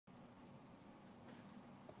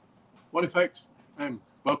Morning, folks.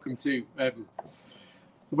 Welcome to the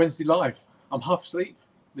Wednesday Live. I'm half asleep.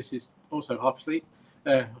 This is also half asleep.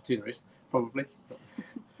 Tina is, probably.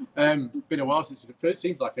 Been a while since it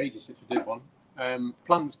seems like ages since we did one.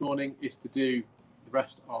 Plan this morning is to do the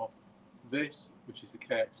rest of this, which is the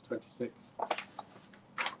KX26.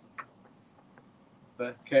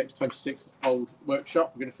 The KX26 Old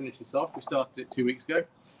Workshop. We're going to finish this off. We started it 2 weeks ago.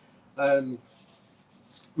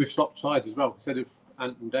 We've swapped sides as well. Instead of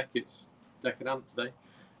Ant and Deck, it's Deck and Ant today.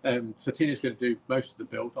 So Tina's going to do most of the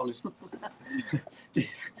build, honestly.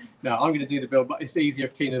 No, I'm going to do the build, but it's easier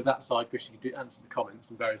if Tina's that side because she can answer the comments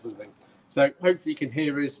and various other things. So hopefully you can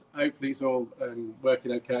hear us. Hopefully it's all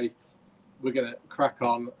working okay. We're going to crack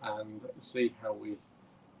on and see how we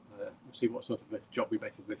see what sort of a job we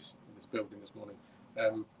make of this building this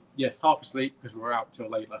morning. Yes, half asleep because we were out till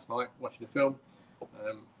late last night watching a film.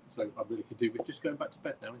 So I really could do with just going back to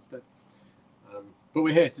bed now instead. But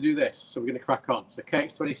we're here to do this, so we're going to crack on. So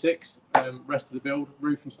KX26, rest of the build,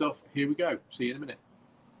 roof and stuff. Here we go. See you in a minute.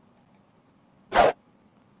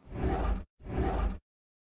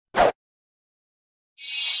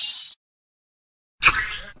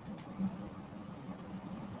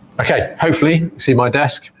 Okay, hopefully you see my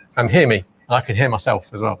desk and hear me. I can hear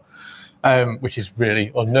myself as well, which is really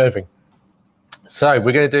unnerving. So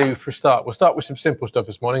we're going to do, for a start, we'll start with some simple stuff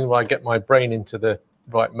this morning while I get my brain into the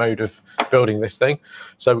right mode of building this thing.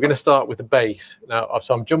 So we're going to start with the base. Now,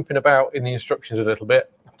 so I'm jumping about in the instructions a little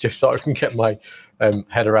bit, just so I can get my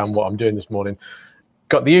head around what I'm doing this morning.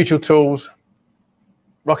 Got the usual tools,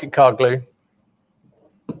 rocket card glue,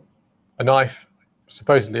 a knife,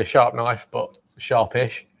 supposedly a sharp knife, but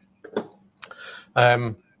sharpish.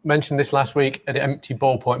 Mentioned this last week, an empty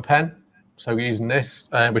ballpoint pen. So we're using this,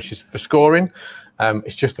 which is for scoring.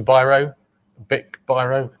 It's just a biro, a big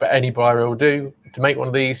biro, but any biro will do. To make one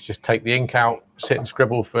of these, just take the ink out, sit and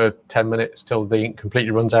scribble for 10 minutes till the ink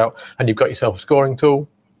completely runs out, and you've got yourself a scoring tool.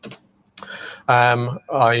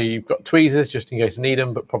 I've got tweezers just in case I need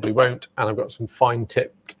them, but probably won't. And I've got some fine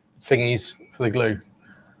tipped thingies for the glue.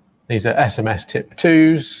 These are SMS tip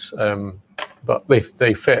 2s, but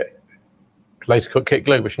they fit laser cut kit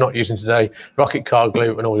glue, which I'm not using today, rocket card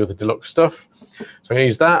glue and all the other deluxe stuff. So I'm going to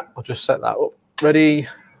use that. I'll just set that up ready.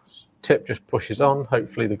 Tip just pushes on.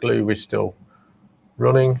 Hopefully the glue is still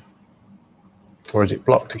running. Or is it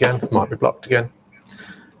blocked again? It might be blocked again.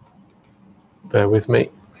 Bear with me.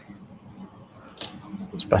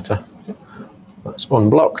 That's better. That's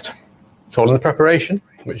unblocked. It's all in the preparation,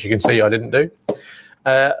 which you can see I didn't do.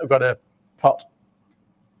 I've got a pot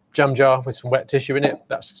jam jar with some wet tissue in it.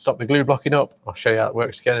 That's to stop the glue blocking up. I'll show you how it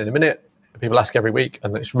works again in a minute. People ask every week,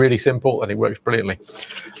 and it's really simple and it works brilliantly.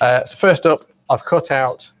 So first up, I've cut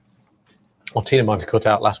out, or Tina might have cut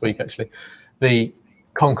out last week actually, the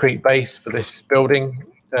concrete base for this building.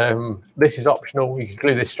 This is optional. You can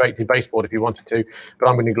glue this straight to your baseboard if you wanted to, but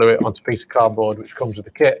I'm going to glue it onto a piece of cardboard which comes with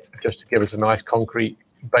the kit just to give us a nice concrete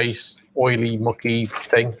base, oily, mucky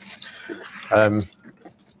thing. So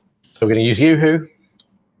we're going to use Yoo-hoo.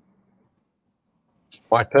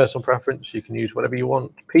 My personal preference, you can use whatever you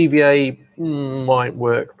want. PVA might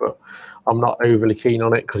work, but I'm not overly keen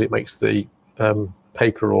on it because it makes the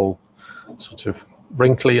paper all sort of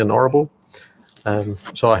wrinkly and horrible.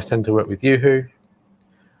 So I tend to work with Yoo-hoo,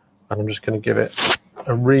 and I'm just going to give it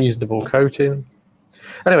a reasonable coating.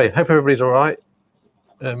 Anyway, hope everybody's all right.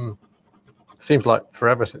 Seems like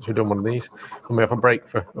forever since we've done one of these, and we have a break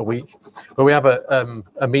for a week. But we have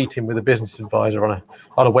a meeting with a business advisor on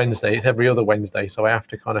a Wednesday. It's every other Wednesday, so I have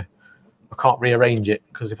to I can't rearrange it,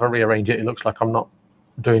 because if I rearrange it, it looks like I'm not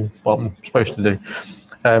doing what I'm supposed to do.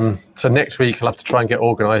 So next week I'll have to try and get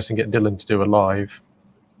organised and get Dylan to do a live,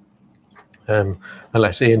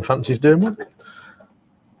 unless Ian fancies doing one.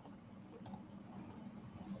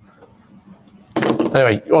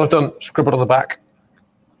 Anyway, all I've done, scribbled on the back.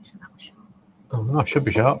 Oh, no, it should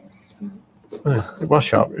be sharp. Oh, it was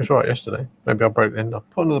sharp. It was right yesterday. Maybe I broke the end. I'll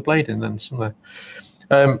put another blade in then somewhere.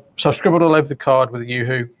 So I've scribbled all over the card with a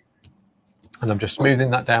Yoo-hoo, and I'm just smoothing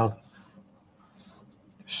that down.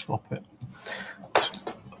 Swap it.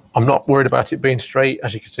 I'm not worried about it being straight.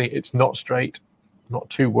 As you can see, it's not straight. I'm not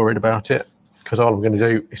too worried about it, because all I'm going to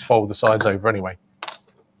do is fold the sides over anyway.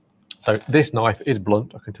 So this knife is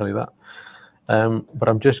blunt, I can tell you that. But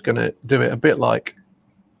I'm just going to do it a bit like,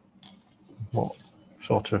 what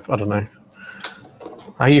sort of, I don't know.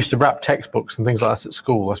 I used to wrap textbooks and things like that at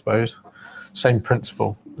school, I suppose. Same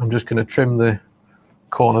principle. I'm just going to trim the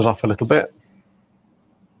corners off a little bit.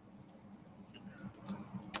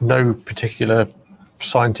 No particular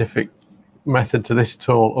scientific method to this at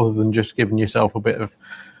all, other than just giving yourself a bit of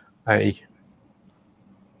a,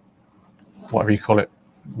 whatever you call it,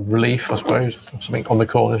 relief, I suppose, or something on the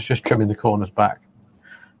corners, just trimming the corners back.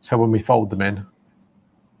 So when we fold them in,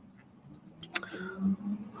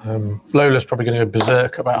 Lola's probably going to go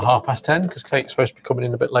berserk about 10:30 because Kate's supposed to be coming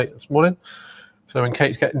in a bit late this morning. So when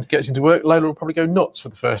Kate gets into work, Lola will probably go nuts for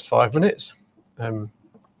the first 5 minutes. So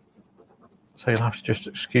you'll have to just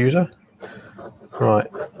excuse her. Right,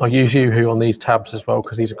 I'll use Yoo-hoo on these tabs as well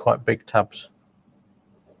because these are quite big tabs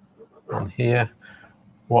on here.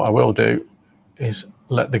 What I will do is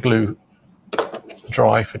let the glue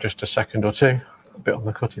dry for just a second or two. A bit on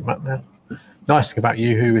the cutting mat now. Nice thing about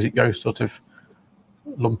Yoo-hoo is it goes sort of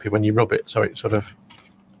lumpy when you rub it, so it sort of,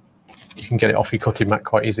 you can get it off your cutting mat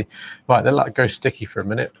quite easy. Right, then let it go sticky for a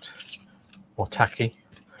minute, or tacky,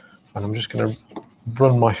 and I'm just going to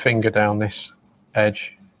run my finger down this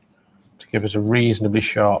edge to give us a reasonably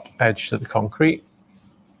sharp edge to the concrete.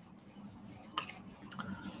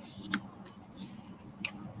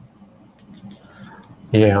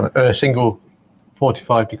 Yeah, a single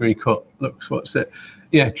 45-degree cut looks, what's it?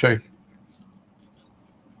 Yeah, true.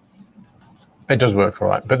 It does work all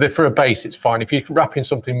right, but for a base, it's fine. If you're wrapping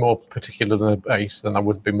something more particular than a base, then I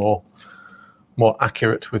would be more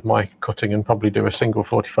accurate with my cutting and probably do a single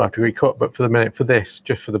 45-degree cut. But for the minute, for this,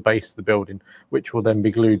 just for the base of the building, which will then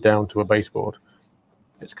be glued down to a baseboard,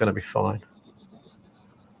 it's going to be fine.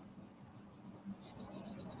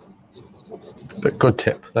 But good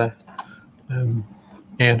tip there,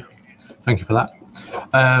 Ian. Thank you for that.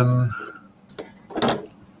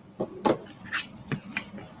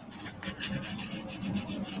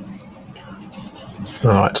 All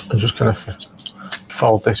right, I'm just going to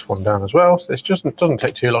fold this one down as well. So this doesn't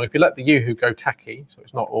take too long. If you let the Yoo-hoo go tacky, so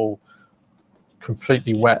it's not all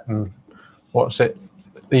completely wet and what's it,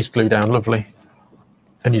 these glue down lovely,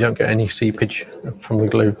 and you don't get any seepage from the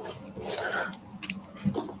glue.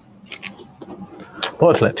 I'd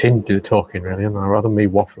like to let Tin do the talking, really, and rather than me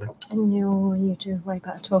waffling. No, you do way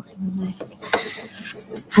better talking than me.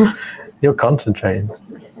 You're concentrating.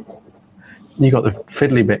 You got the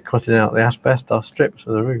fiddly bit cutting out the asbestos strips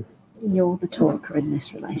of the roof. You're the talker in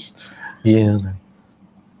this relationship. Yeah, I know.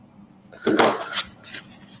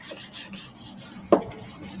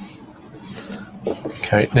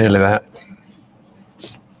 Okay, nearly there.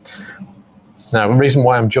 Now, the reason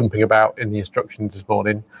why I'm jumping about in the instructions this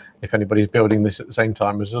morning, if anybody's building this at the same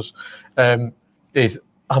time as us, is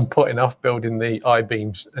I'm putting off building the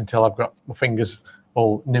I-beams until I've got my fingers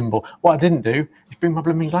all nimble. What I didn't do is bring my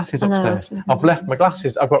blooming glasses upstairs. I've left my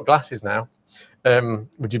glasses. I've got glasses now.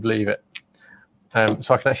 Would you believe it?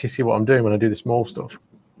 So I can actually see what I'm doing when I do the small stuff.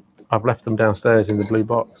 I've left them downstairs in the blue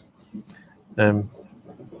box.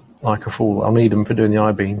 Like a fool. I'll need them for doing the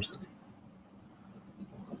I-beams.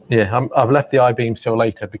 Yeah, I've left the I-beams till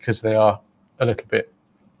later because they are a little bit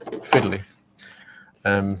fiddly.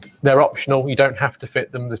 They're optional. You don't have to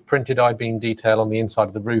fit them. There's printed I-beam detail on the inside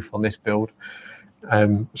of the roof on this build.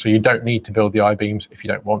 So you don't need to build the I-beams if you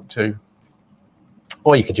don't want to.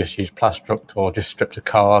 Or you could just use Plastruct or just strips of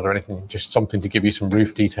card or anything, just something to give you some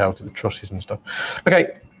roof detail to the trusses and stuff.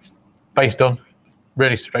 Okay, base done.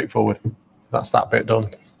 Really straightforward. That's that bit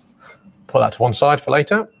done. Put that to one side for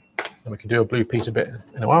later, and we can do a blue piece of bit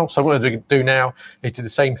in a while. So what I'm going to do now is do the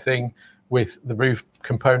same thing with the roof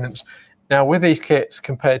components. Now, with these kits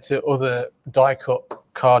compared to other die-cut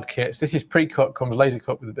card kits, this is pre-cut, comes laser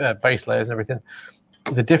cut with base layers and everything.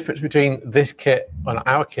 The difference between this kit and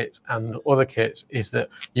our kits and other kits is that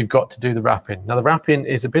you've got to do the wrapping. Now, the wrapping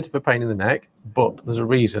is a bit of a pain in the neck, but there's a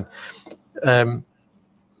reason.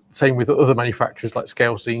 Same with other manufacturers like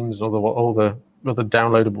ScaleModelScenery and all the other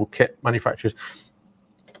downloadable kit manufacturers.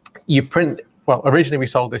 You print, well, originally we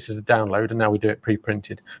sold this as a download and now we do it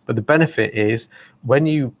pre-printed. But the benefit is when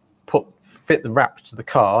you fit the wraps to the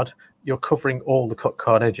card, you're covering all the cut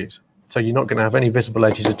card edges. So you're not going to have any visible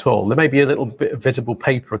edges at all. There may be a little bit of visible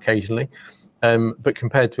paper occasionally, but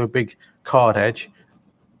compared to a big card edge,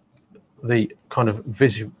 the kind of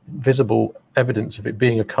visible evidence of it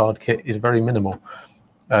being a card kit is very minimal.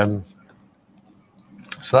 So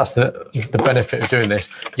that's the benefit of doing this.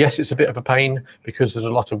 Yes, it's a bit of a pain because there's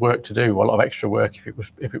a lot of work to do, a lot of extra work.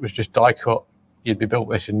 If it was just die cut, you'd be built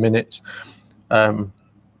this in minutes.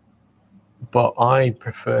 But I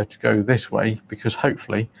prefer to go this way because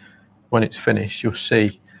hopefully when it's finished, you'll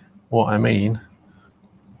see what I mean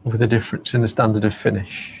with the difference in the standard of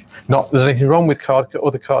finish. Not there's anything wrong with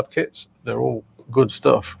other card kits. They're all good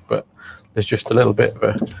stuff, but there's just a little bit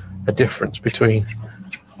of a difference between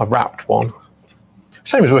a wrapped one.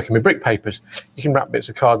 Same as working with brick papers. You can wrap bits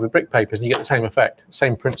of card with brick papers and you get the same effect,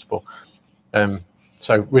 same principle.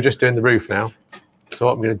 So we're just doing the roof now. So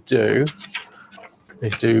what I'm going to do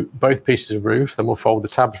is do both pieces of roof, then we'll fold the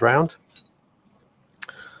tabs round.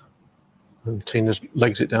 And Tina's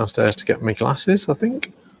legs it downstairs to get me glasses, I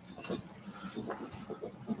think.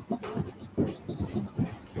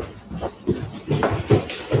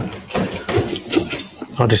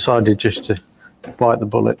 I decided just to bite the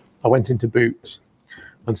bullet. I went into Boots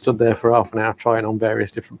and stood there for half an hour trying on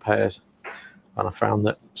various different pairs, and I found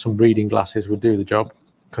that some reading glasses would do the job,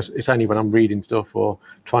 because it's only when I'm reading stuff or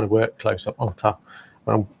trying to work close up on top,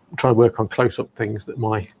 when I'm trying to work on close up things, that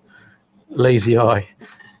my lazy eye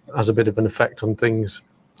has a bit of an effect on things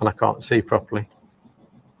and I can't see properly.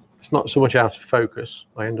 It's not so much out of focus,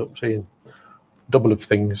 I end up seeing double of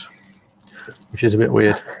things, which is a bit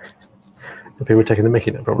weird. People were taking the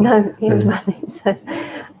mickey now, probably. No, it says,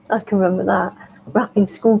 I can remember that, wrapping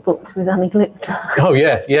school books with anaglipta. Oh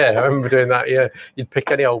yeah, I remember doing that. Yeah, you'd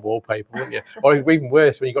pick any old wallpaper, wouldn't you? Or even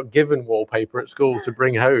worse, when you got given wallpaper at school to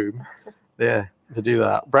bring home. Yeah, to do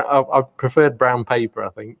that. I preferred brown paper, I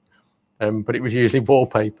think, but it was usually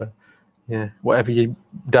wallpaper. Yeah, whatever your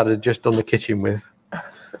dad had just done the kitchen with.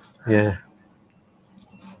 Yeah.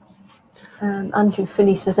 Andrew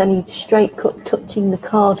Finney says any straight cut touching the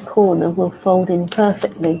card corner will fold in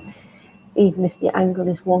perfectly, even if the angle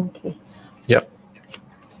is wonky. Yep.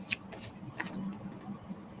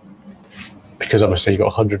 Because obviously you've got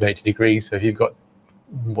 180 degrees, so if you've got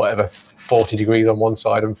whatever 40 degrees on one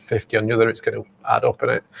side and 50 on the other, it's going to add up in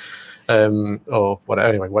it, or whatever.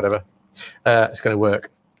 Anyway, whatever, it's going to work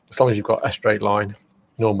as long as you've got a straight line.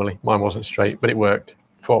 Normally, mine wasn't straight, but it worked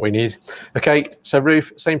for what we need. Okay, so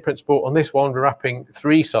roof, same principle. On this one, we're wrapping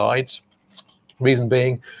 3 sides. Reason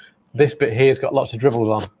being, this bit here has got lots of dribbles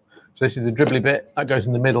on. So this is the dribbly bit that goes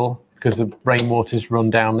in the middle because the rainwater's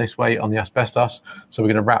run down this way on the asbestos. So we're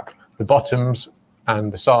going to wrap the bottoms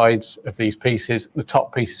and the sides of these pieces. The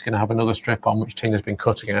top piece is going to have another strip on, which Tina's been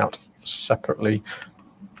cutting out separately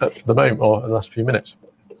at the moment, or the last few minutes.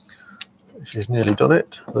 She's nearly done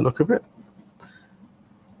it, the look of it.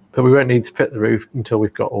 But we won't need to fit the roof until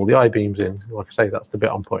we've got all the I-beams in. Like I say, that's the bit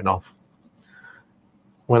I'm putting off.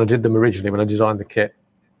 When I did them originally, when I designed the kit,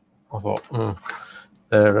 I thought,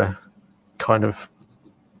 they're kind of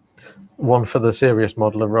one for the serious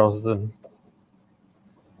modeler rather than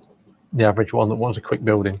the average one that wants a quick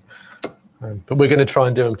building. But we're going to try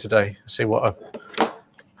and do them today, see what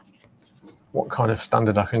kind of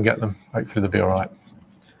standard I can get them. Hopefully they'll be all right.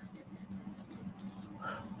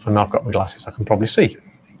 And now I've got my glasses, I can probably see,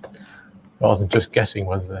 rather than just guessing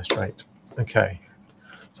whether they're straight. Okay,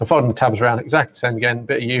 so folding the tabs around exactly the same again,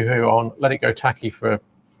 bit of Yoo-hoo on, let it go tacky for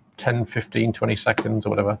 10, 15, 20 seconds or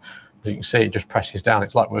whatever. As you can see, it just presses down.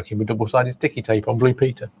 It's like working with double-sided sticky tape on Blue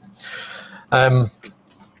Peter. And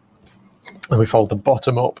we fold the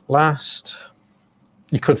bottom up last.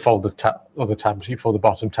 You could fold the other tabs. You fold the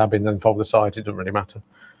bottom tab in, then fold the sides. It doesn't really matter,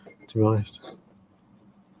 to be honest.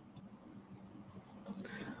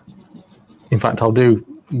 In fact, I'll do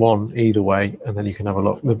one either way, and then you can have a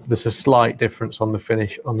look. There's a slight difference on the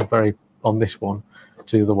finish on this one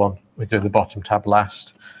to the one we do the bottom tab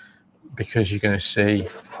last, because you're going to see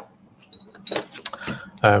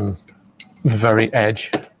the very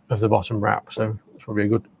edge of the bottom wrap. So it's probably a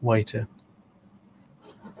good way to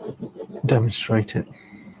demonstrate it.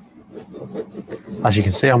 As you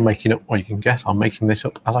can see, I'm making up, or you can guess, I'm making this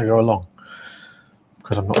up as I go along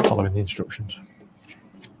because I'm not following the instructions.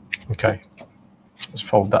 Okay, let's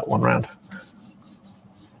fold that one round.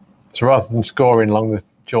 So rather than scoring along the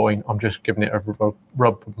join, I'm just giving it a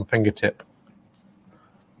rub with my fingertip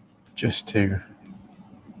just to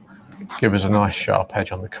give us a nice sharp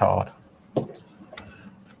edge on the card. In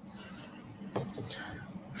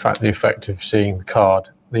fact, the effect of seeing the card,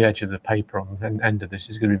 the edge of the paper on the end of this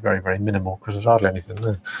is going to be very, very minimal because there's hardly anything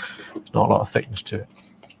there. There's not a lot of thickness to it.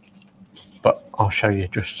 But I'll show you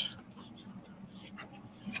just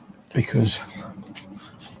because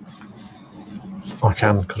I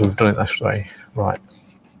can, because we've done it this way. Right.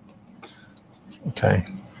 Okay.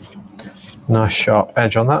 Nice sharp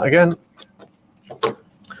edge on that again.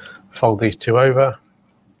 Fold these two over.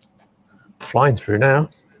 Flying through now.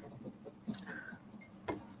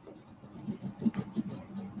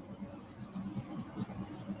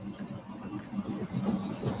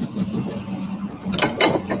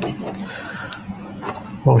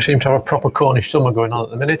 Well, we seem to have a proper Cornish summer going on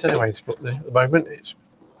at the minute anyway. At the moment it's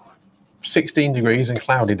 16 degrees and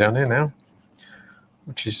cloudy down here now,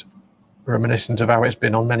 which is reminiscent of how it's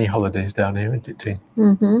been on many holidays down here, isn't it, Teen?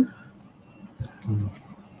 Mm-hmm.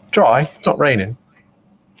 Dry, it's not raining,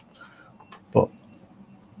 but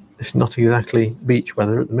it's not exactly beach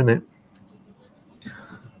weather at the minute.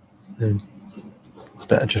 So it's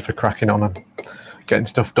better just for cracking on and getting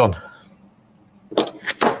stuff done.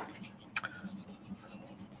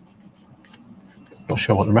 Not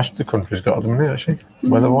sure what the rest of the country's got at the minute, actually,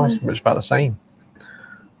 weather-wise, but it's about the same.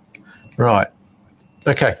 Right.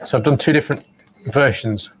 Okay, so I've done two different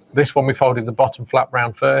versions. This one we folded the bottom flap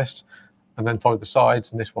round first, and then folded the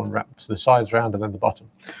sides, and this one wrapped the sides round and then the bottom.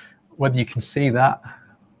 Whether you can see that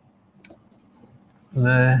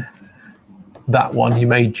there, that one you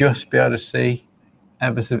may just be able to see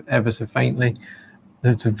ever so faintly.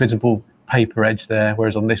 There's a visible paper edge there,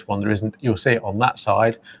 whereas on this one there isn't. You'll see it on that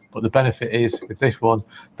side, but the benefit is with this one,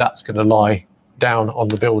 that's going to lie down on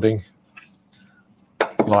the building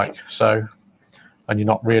like so, and you're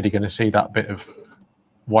not really going to see that bit of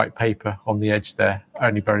white paper on the edge there,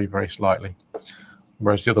 only very, very slightly,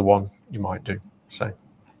 whereas the other one you might do, so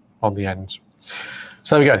on the ends.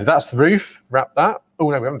 So there we go, that's the roof. Wrap that. Oh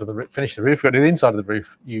no, we haven't done finished the roof. We've got to do the inside of the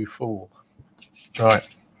roof, you fool. Right.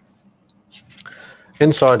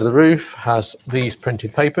 Inside of the roof has these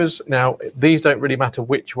printed papers. Now, these don't really matter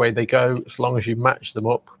which way they go as long as you match them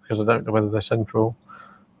up, because I don't know whether they're central.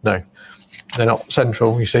 No, they're not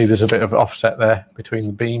central. You see there's a bit of offset there between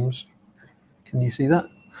the beams. Can you see that?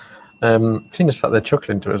 Tina's sat there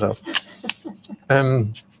chuckling to herself.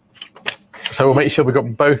 So we'll make sure we've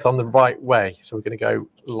got both on the right way. So we're going to go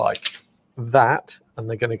like that, and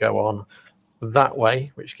they're going to go on that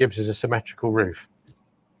way, which gives us a symmetrical roof.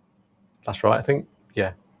 That's right, I think.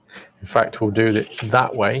 Yeah. In fact, we'll do it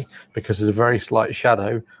that way because there's a very slight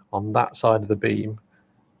shadow on that side of the beam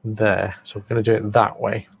there. So we're going to do it that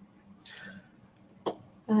way.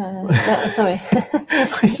 Sorry.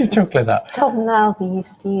 You're chuckling at. Tom Lalby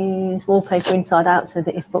used to use wallpaper inside out so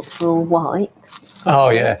that his books were all white.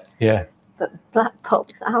 Oh, yeah, yeah. But Black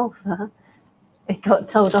Box Alpha, it got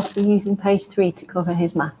told off for using page 3 to cover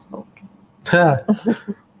his maths book.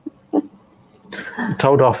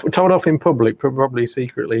 Told off in public, probably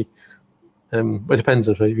secretly. But it depends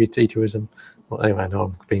if your teacher is. Well, anyway, no,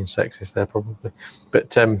 I'm being sexist there probably.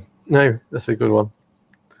 But no, that's a good one.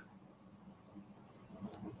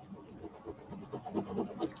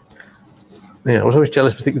 Yeah, I was always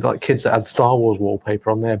jealous of things like kids that had Star Wars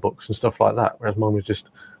wallpaper on their books and stuff like that, whereas mine was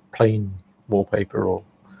just plain wallpaper or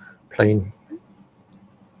plain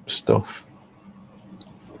stuff.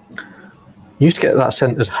 You used to get that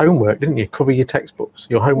sent as homework, didn't you? Cover your textbooks.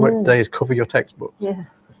 Your homework today is cover your textbooks. Yeah.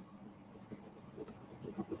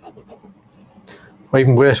 Or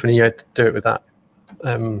even worse when you had to do it with that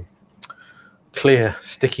clear,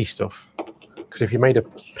 sticky stuff. Because if you made a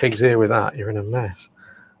pig's ear with that, you're in a mess.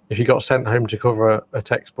 If you got sent home to cover a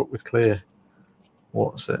textbook with clear,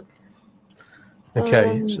 what's it?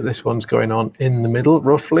 Okay, so this one's going on in the middle,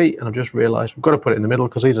 roughly, and I've just realised we've got to put it in the middle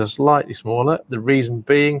because these are slightly smaller. The reason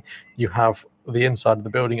being, you have the inside of the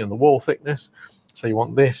building and the wall thickness, so you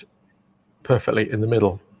want this perfectly in the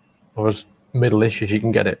middle, or as middle-ish as you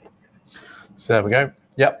can get it. So there we go.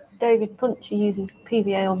 Yep. David Puncher uses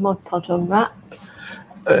PVA on Mod Podge on wraps.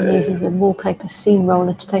 And uses a wallpaper seam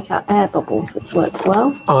roller to take out air bubbles, which works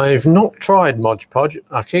well. I've not tried Mod Podge.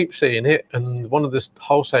 I keep seeing it, and one of the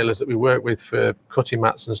wholesalers that we work with for cutting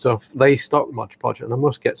mats and stuff, they stock Mod Podge, and I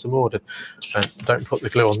must get some ordered. Don't put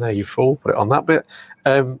the glue on there, you fool. Put it on that bit.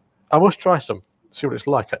 I must try some, see what it's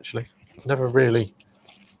like, actually. Never really.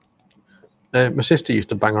 My sister used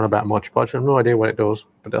to bang on about Mod Podge. I have no idea what it does,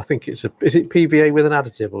 but I think it's is it PVA with an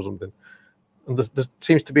additive or something? And there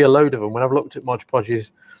seems to be a load of them. When I've looked at Mod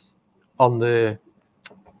Podges on the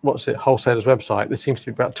wholesaler's website, there seems to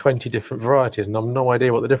be about 20 different varieties, and I've no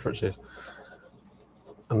idea what the difference is.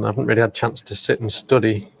 And I haven't really had a chance to sit and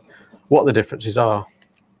study what the differences are.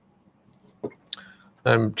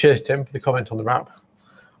 Cheers, Tim, for the comment on the wrap.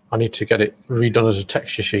 I need to get it redone as a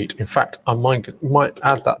texture sheet. In fact, I might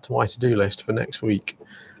add that to my to-do list for next week,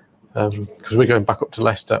 because we're going back up to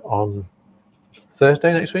Leicester on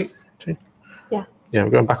Thursday next week. Yeah, we're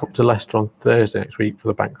going back up to Leicester on Thursday next week for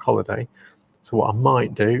the bank holiday. So what I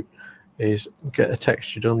might do is get a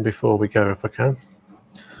texture done before we go if I can.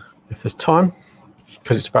 If there's time,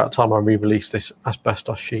 because it's about time I re-release this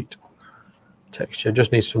asbestos sheet texture.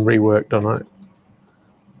 Just needs some rework done on it.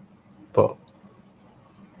 But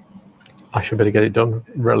I should be able to get it done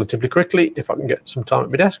relatively quickly if I can get some time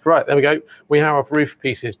at my desk. Right, there we go. We now have roof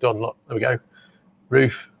pieces done. Look, there we go.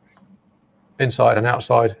 Roof, inside and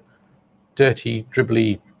outside. Dirty,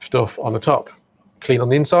 dribbly stuff on the top, clean on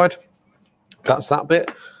the inside. That's that bit.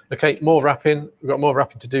 Okay, more wrapping. We've got more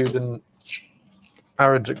wrapping to do than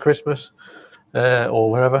Harrods at Christmas, or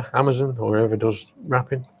wherever, Amazon, or wherever does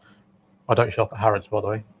wrapping. I don't shop at Harrods, by the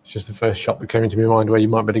way. It's just the first shop that came into my mind where you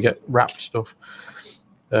might be able to get wrapped stuff.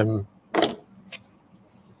 Now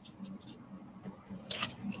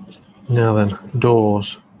then,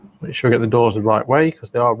 doors. Make sure we get the doors the right way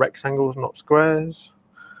because they are rectangles, not squares.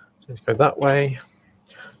 So let's go that way.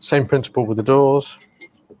 Same principle with the doors.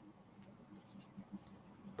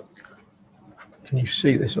 Can you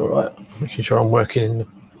see this all right? Making sure I'm working in the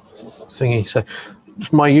thingy. So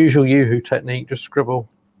it's my usual Yoo-hoo technique, just scribble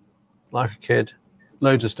like a kid,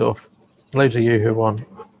 loads of stuff, loads of Yoo-hoo on,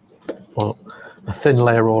 well, a thin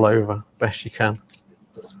layer all over, best you can.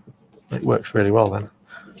 It works really well then.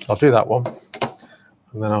 So I'll do that one,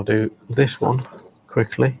 and then I'll do this one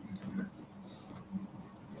quickly.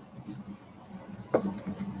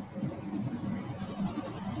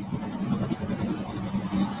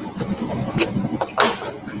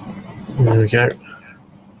 There we go.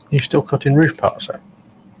 You still cutting roof parts out?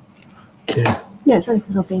 Yeah. Yeah, it's only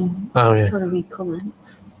because I've been trying to read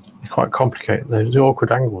comments. They're quite complicated. There's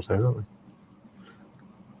awkward angles though, aren't they?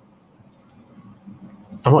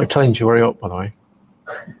 I'm not telling you to hurry up, by the way.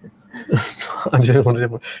 I just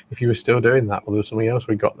wondered if you were still doing that, or there was something else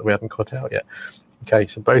we got that we hadn't cut out yet. Okay,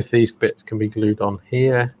 so both these bits can be glued on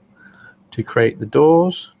here to create the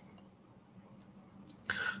doors.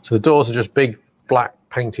 So the doors are just big black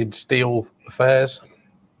painted steel affairs.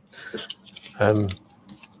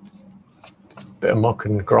 Bit of muck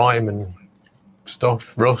and grime and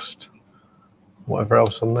stuff, rust, whatever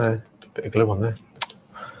else on there, bit of glue on there.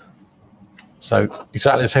 So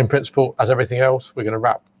exactly the same principle as everything else. We're going to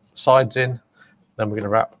wrap sides in, then we're going to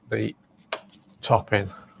wrap the top in,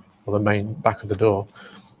 or the main back of the door.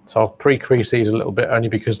 So I'll pre-crease these a little bit, only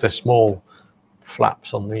because they're small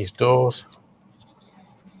flaps on these doors,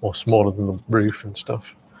 or smaller than the roof and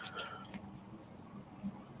stuff.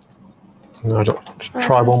 No, I'll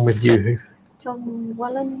try one with Yoo-hoo. John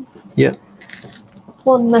Wellen? Yeah.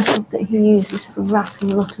 One method that he uses for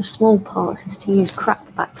wrapping a lot of small parts is to use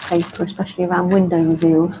crackback paper, especially around window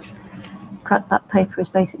reveals. Crackback paper is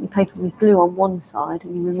basically paper with glue on one side,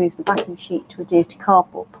 and you remove the backing sheet to adhere to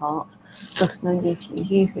cardboard parts, thus no need to use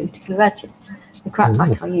Yoo-hoo to glue edges. The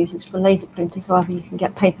crackback I use is for laser printers, however you can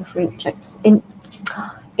get paper for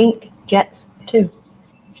ink jets too.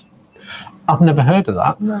 I've never heard of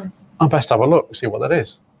that. No. I'll best have a look and see what that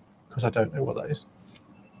is, because I don't know what that is.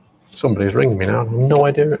 Somebody's ringing me now. I have no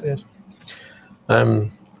idea what it is.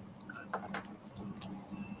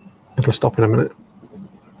 It'll stop in a minute.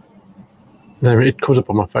 There, it comes up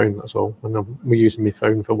on my phone, that's all. And we're using my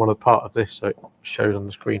phone for one part of this, so it shows on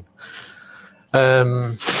the screen.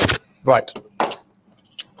 Right.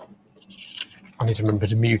 I need to remember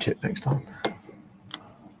to mute it next time.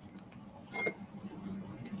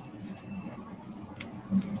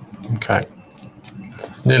 Okay.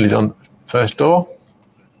 It's nearly done. First door.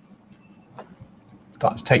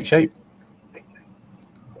 Start to take shape.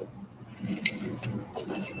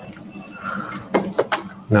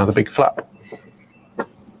 Now the big flap.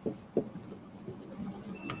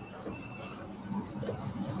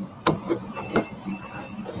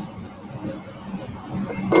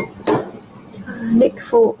 Nick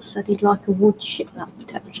Fort said he'd like a wood shiplap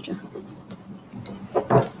texture.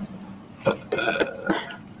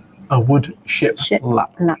 A wood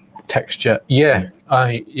shiplap texture. Yeah,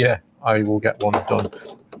 I will get one done.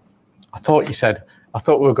 I thought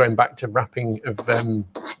we were going back to wrapping of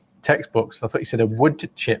textbooks. I thought you said a wood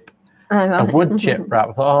chip. A wood chip wrap.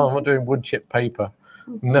 I thought, I'm not doing wood chip paper.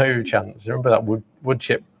 No chance. Remember that wood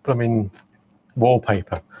chip blooming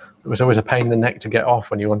wallpaper? It was always a pain in the neck to get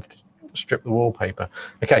off when you wanted to strip the wallpaper.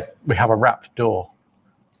 Okay, we have a wrapped door.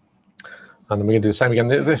 And then we're going to do the same again.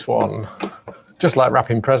 This one, just like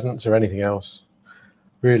wrapping presents or anything else,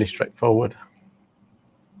 really straightforward.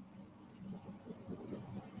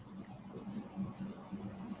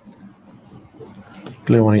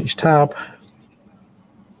 Glue on each tab.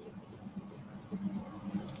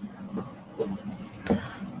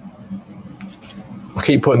 I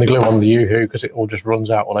keep putting the glue on the Yoo-hoo because it all just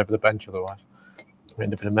runs out all over the bench otherwise. We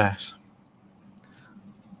end up in a mess.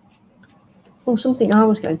 Well, something I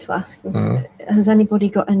was going to ask was, has anybody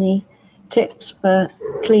got any tips for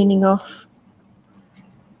cleaning off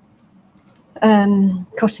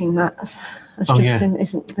cutting mats?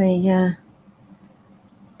 Isn't the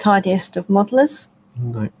tidiest of modelers.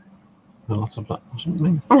 No, a lot of that wasn't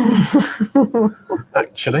me.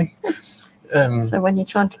 Actually. So when you're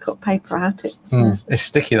trying to cut paper out, it's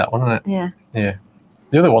sticky, that one, isn't it? Yeah. Yeah.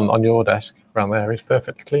 The other one on your desk around there is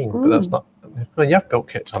perfectly clean, but that's not. Well, you have built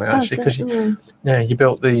kits on it actually, because you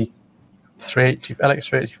built the 380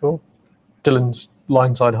 LX384, Dylan's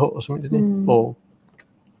line side hut or something, didn't you? Or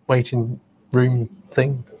waiting room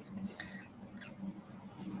thing.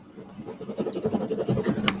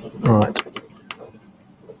 All right.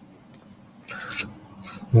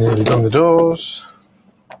 Nearly done the doors.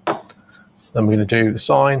 Then we're going to do the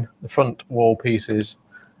sign, the front wall pieces,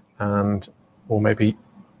 and we'll maybe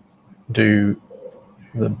do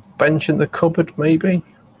The bench in the cupboard, maybe?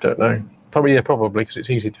 Don't know. Probably, yeah, probably, because it's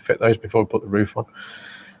easy to fit those before we put the roof on.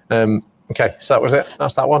 Okay, so that was it.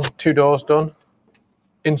 That's that one. 2 doors done.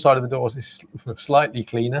 Inside of the doors is slightly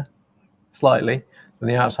cleaner, slightly, than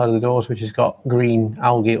the outside of the doors, which has got green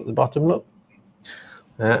algae at the bottom, look.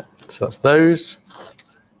 So that's those.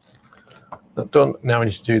 That's done. Now we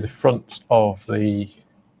need to do the front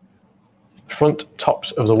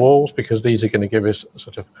tops of the walls, because these are going to give us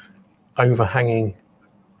sort of overhanging,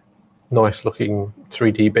 nice looking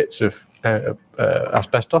 3D bits of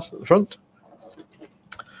asbestos at the front.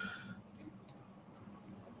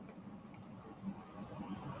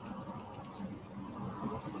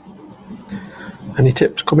 Any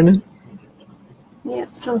tips coming in? Yeah,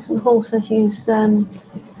 Jonathan Hall says use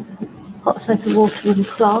hot soap and water with a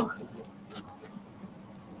cloth.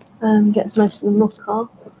 Gets most of the muck off.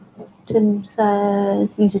 Tim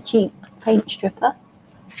says use a cheap paint stripper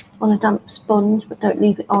on a damp sponge, but don't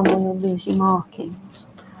leave it on or you'll lose your markings.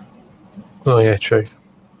 Oh yeah, true.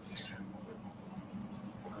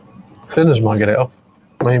 Thinners might get it off,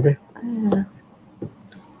 maybe. Yeah.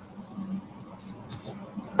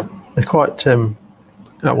 They're quite,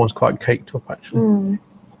 that one's quite caked up actually,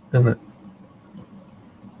 isn't it?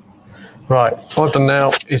 Right, what I've done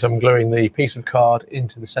now is I'm gluing the piece of card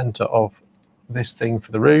into the centre of this thing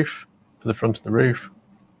for the roof, for the front of the roof,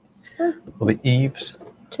 or the eaves.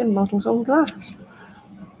 Tim models on glass.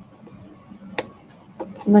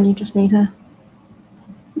 And then you just need a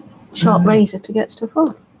sharp razor to get stuff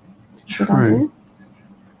off. True.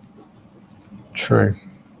 True.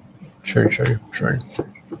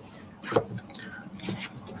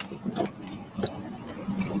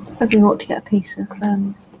 Maybe we ought to get a piece of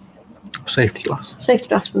Safety glass. safety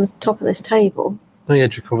glass from the top of this table. Oh yeah,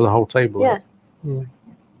 to cover the whole table. Yeah.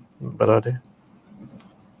 Bad idea.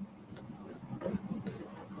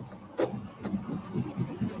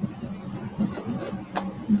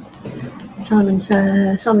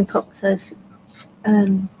 Simon Cox says,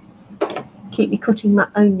 keep your cutting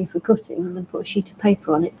mat only for cutting and then put a sheet of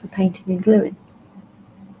paper on it for painting and gluing.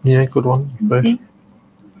 Yeah, good one. You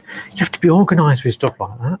have to be organised with stuff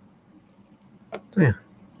like that. Don't you?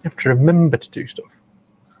 You have to remember to do stuff.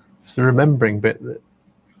 It's the remembering bit that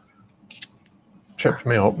trips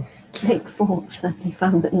me up. Nick Fawkes said he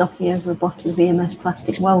found that knocking over a bottle of EMS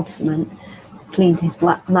plastic weld cement cleaned his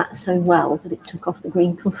black mat so well that it took off the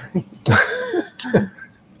green covering.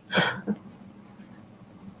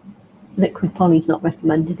 Liquid poly's not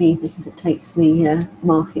recommended either because it takes the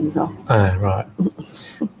markings off. Right.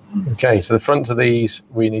 Okay, so the front of these,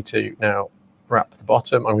 we need to now wrap the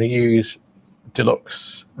bottom. I'm going to use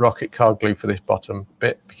Deluxe Rocket Card Glue for this bottom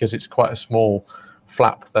bit because it's quite a small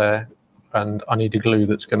flap there, and I need a glue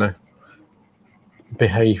that's going to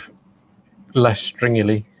behave less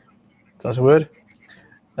stringily, if that's a word,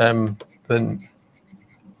 than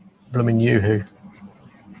blooming Yoo-hoo.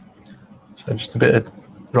 So just a bit of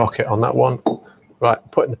rocket on that one. Right,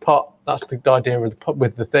 put in the pot. That's the idea with the pot,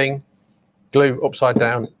 with the thing. Glue upside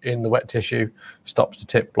down in the wet tissue, stops the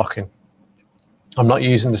tip blocking. I'm not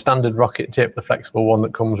using the standard rocket tip, the flexible one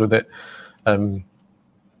that comes with it,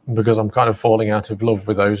 because I'm kind of falling out of love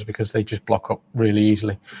with those because they just block up really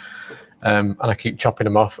easily. And I keep chopping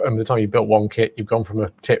them off. And by the time you built one kit, you've gone from a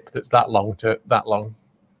tip that's that long to that long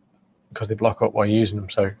because they block up while you're using them.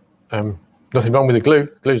 So nothing wrong with the glue.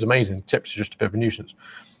 The glue's amazing. Tips are just a bit of a nuisance.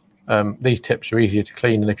 These tips are easier to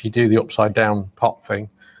clean. And if you do the upside down pot thing,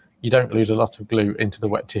 you don't lose a lot of glue into the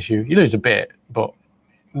wet tissue. You lose a bit, but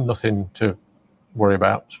nothing to worry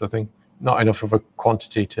about, sort of thing. Not enough of a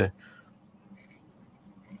quantity to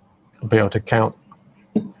be able to count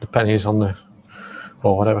the pennies on the,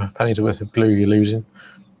 or whatever, pennies worth of glue you're losing.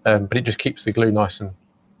 But it just keeps the glue nice and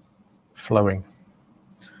flowing.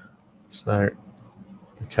 So,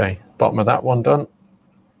 okay, bottom of that one done.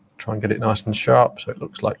 Try and get it nice and sharp so it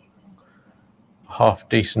looks like a half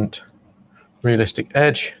decent realistic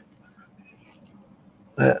edge.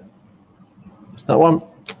 There, that's that one.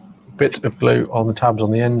 Bit of glue on the tabs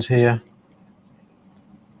on the ends here,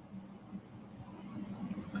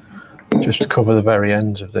 just to cover the very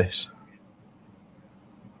ends of this.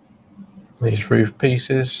 These roof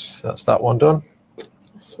pieces, that's that one done.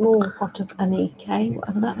 A small pot of MEK,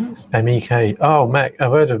 whatever that is. MEK, oh, MEK,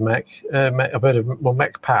 I've heard of MEK. I've heard of, well,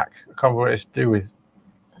 MEK pack. I can't remember what it's to do with.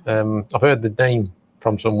 I've heard the name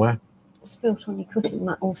from somewhere. Spilt on your cutting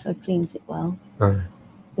mat also cleans it well. Oh.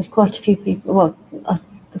 There's quite a few people, well,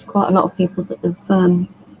 there's quite a lot of people that have found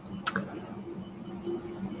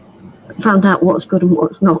out what's good and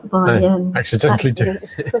what's not by accidentally do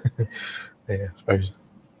it. Yeah, I suppose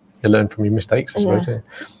you learn from your mistakes, I suppose. Yeah.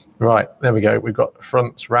 Right, there we go. We've got the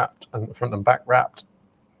fronts wrapped and the front and back wrapped.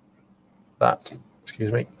 that.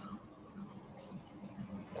 Excuse me.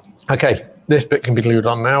 Okay, this bit can be glued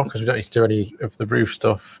on now because we don't need to do any of the roof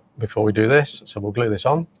stuff before we do this. So we'll glue this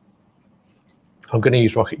on. I'm going to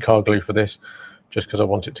use rocket car glue for this just because I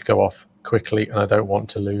want it to go off quickly and I don't want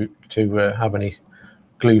to have any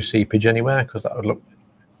glue seepage anywhere because that would look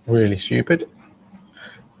really stupid.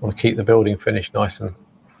 I want to keep the building finished nice and,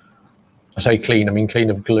 I say clean, I mean clean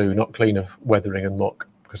of glue, not clean of weathering and muck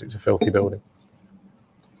because it's a filthy building.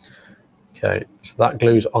 Okay, so that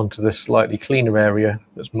glues onto this slightly cleaner area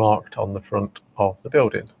that's marked on the front of the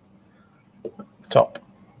building, at the top.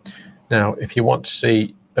 Now, if you want to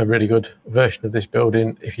see a really good version of this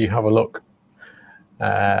building, if you have a look in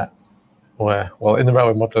the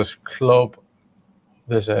Railway Modelers Club,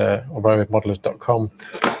 there's railwaymodelers.com.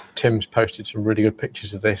 Tim's posted some really good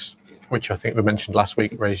pictures of this, which I think we mentioned last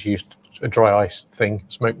week, where he's used a dry ice thing,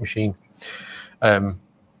 smoke machine,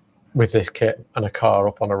 with this kit and a car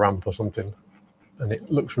up on a ramp or something, and it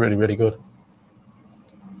looks really, really good.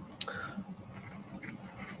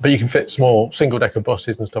 But you can fit small single-decker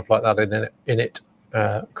buses and stuff like that in it.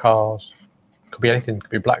 Cars, could be anything,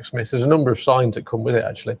 could be blacksmiths. There's a number of signs that come with it,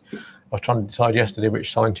 actually. I was trying to decide yesterday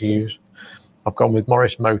which sign to use. I've gone with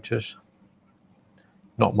Morris Motors.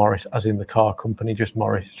 Not Morris as in the car company, just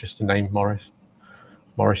Morris, just the name Morris.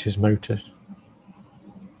 Morris's Motors.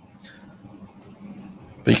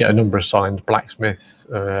 But you get a number of signs, blacksmith,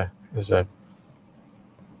 there's a,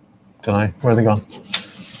 don't know, where are they gone?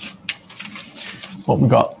 What we've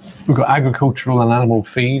got agricultural and animal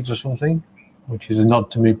feeds or something, which is a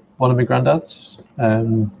nod to one of my granddads,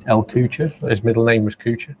 L. Kuchar. His middle name was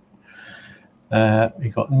Kuchar.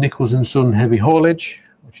 We've got Nichols and Son Heavy Haulage,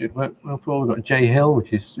 which is well for. We've got J Hill,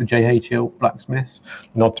 which is J.H. Hill Blacksmiths.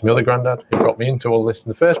 Nod to my other granddad, who got me into all this in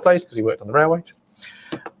the first place because he worked on the railways.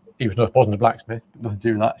 He wasn't a blacksmith, but nothing to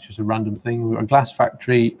do with that. It's just a random thing. We've got a glass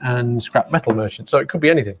factory and scrap metal merchant. So it could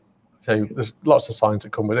be anything. So there's lots of signs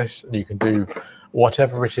that come with this, and you can do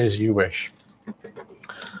whatever it is you wish.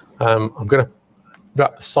 I'm going to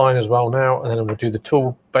wrap the sign as well now, and then I'm going to do the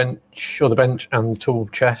tool bench, or the bench and the tool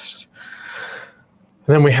chest.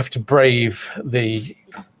 And then we have to brave the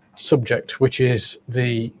subject, which is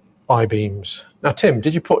the I-beams. Now, Tim,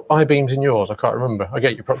 did you put I-beams in yours? I can't remember. I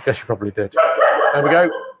guess you probably did. There we go.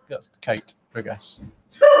 That's Kate, I guess.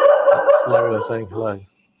 That's Lola saying hello.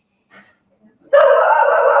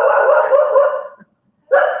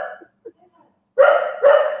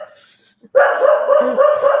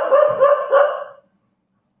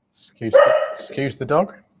 Excuse the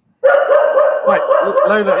dog. Right,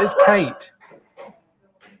 Lola is Kate.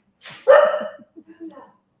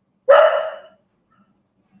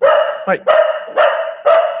 Right.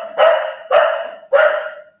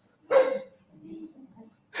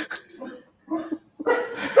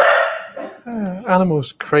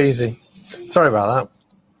 Animal's crazy. Sorry about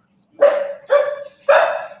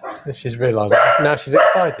that. She's realised it. Now she's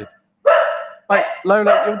excited. Right,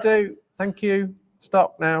 Lola, you'll do. Thank you.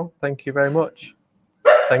 Stop now. Thank you very much.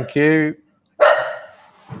 Thank you.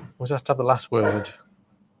 We'll just have the last word.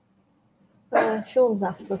 Sean's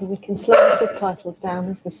asked whether we can slow the subtitles down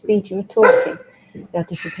as the speed you were talking. They're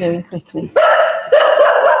disappearing quickly.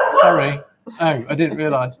 Sorry. Oh, I didn't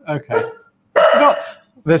realise. Okay. I forgot.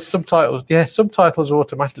 There's subtitles. Yeah, subtitles are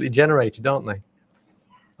automatically generated, aren't they?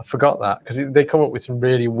 I forgot that because they come up with some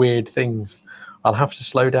really weird things. I'll have to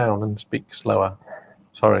slow down and speak slower.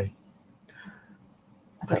 Sorry.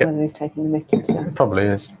 I don't know whether he's taking the mickey today. It probably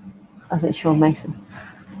is. As it's Sean Mason.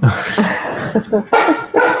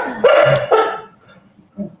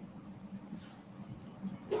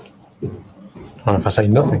 Or if I say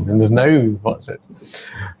nothing, then there's no, what's it?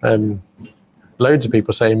 Loads of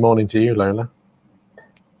people saying morning to you, Lola.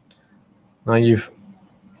 Now you've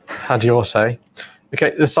had your say.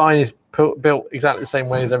 Okay, the sign is built exactly the same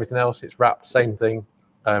way as everything else. It's wrapped, same thing.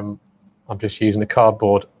 I'm just using a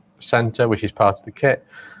cardboard center, which is part of the kit,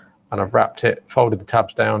 and I've wrapped it, folded the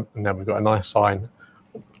tabs down, and then we've got a nice sign.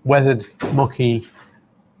 Weathered, mucky,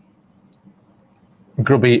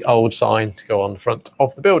 grubby old sign to go on the front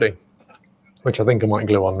of the building, which I think I might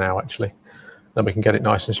glue on now, actually. Then we can get it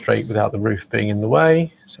nice and straight without the roof being in the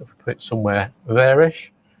way. So if we put it somewhere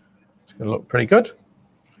there-ish, it's going to look pretty good.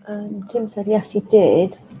 Tim said yes, he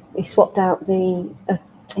did. He swapped out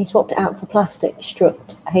he swapped it out for plastic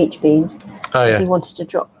strut H-beams because he wanted to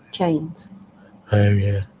drop chains. Oh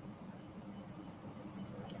yeah.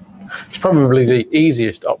 It's probably the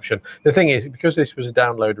easiest option. The thing is, because this was a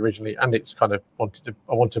download originally, and it's kind of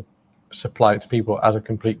I want to supply it to people as a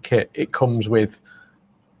complete kit. It comes with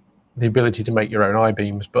the ability to make your own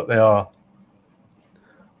I-beams, but they are,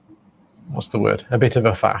 what's the word? A bit of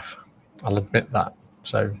a faff. I'll admit that.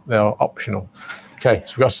 so they are optional. Okay,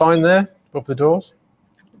 so we've got a sign there above the doors.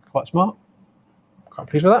 Quite smart. Quite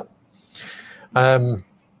pleased with that.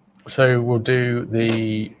 So we'll do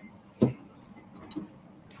the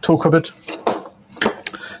tool cupboard.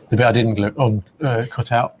 The bit I didn't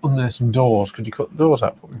cut out on there, some doors. Could you cut the doors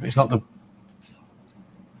out for me? It's not the.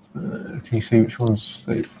 Can you see which ones?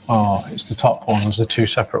 It's the top ones, the two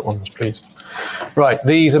separate ones, please. Right,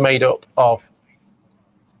 these are made up of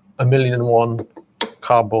 1,000,001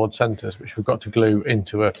 cardboard centres, which we've got to glue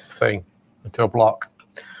into a thing, into a block.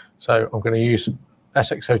 So I'm going to use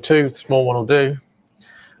SX02, the small one will do.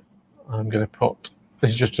 I'm going to put, this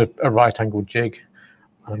is just a right angled jig.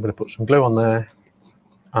 I'm going to put some glue on there.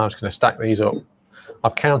 I'm just going to stack these up.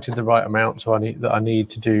 I've counted the right amount, so I need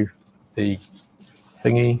to do the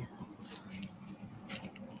thingy.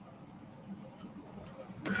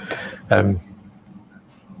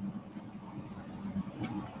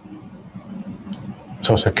 It's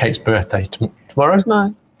also Kate's birthday tomorrow.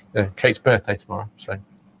 Tomorrow. Yeah, Kate's birthday tomorrow. So.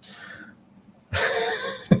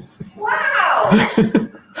 Wow!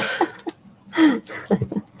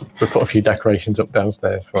 We'll put a few decorations up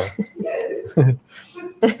downstairs for her.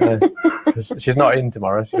 She's not in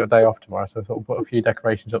tomorrow. She's got a day off tomorrow, so I thought we'll put a few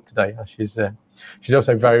decorations up today. She's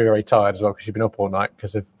also very, very tired as well because she's been up all night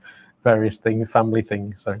because of various things, family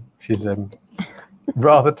things. So she's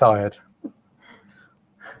rather tired.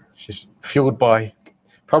 She's fueled by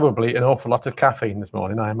probably an awful lot of caffeine this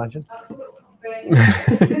morning, I imagine.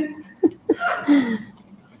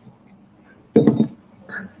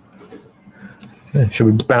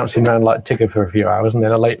 She'll be bouncing around like Tigger for a few hours, and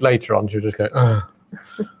then later on she'll just go,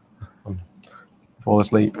 fall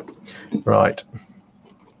asleep. Right.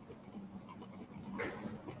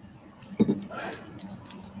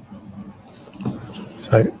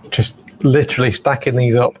 So just literally stacking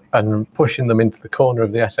these up and pushing them into the corner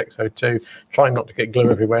of the SX02, trying not to get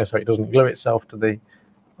glue everywhere so it doesn't glue itself to the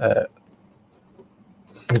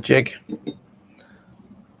jig.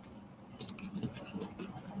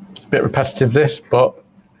 Bit repetitive this, but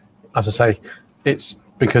as I say, it's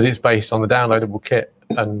because it's based on the downloadable kit,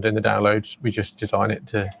 and in the downloads we just design it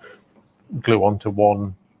to glue onto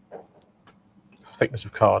one thickness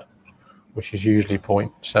of card, which is usually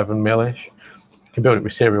 0.7mm-ish. You can build it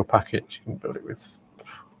with serial packets, you can build it with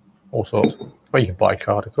all sorts, or you can buy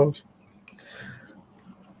card, of course.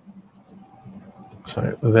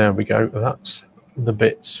 So there we go, that's the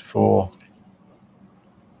bits for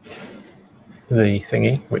the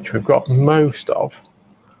thingy, which we've got most of,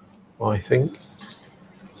 I think.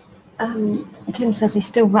 Tim says he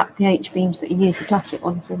still wrapped the H-beams that he used, the plastic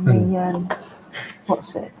ones, in the,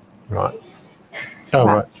 what's it? Right. Oh,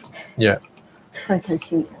 Wrapped. right. Yeah. Photo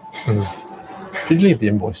shoot. Did you leave the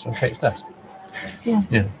invoice on Kate's desk? Yeah.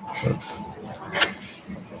 Yeah.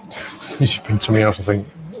 You should print something else, I think.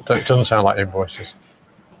 It doesn't sound like invoices.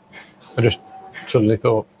 I just suddenly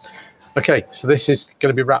thought. Okay, so this is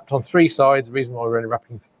going to be wrapped on 3 sides. The reason why we're only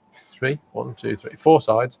wrapping 4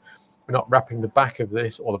 sides, we're not wrapping the back of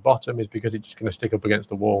this or the bottom, is because it's just going to stick up against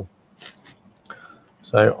the wall.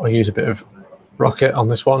 So I'll use a bit of rocket on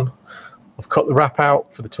this one. I've cut the wrap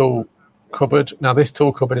out for the tool cupboard. Now this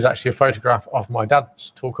tool cupboard is actually a photograph of my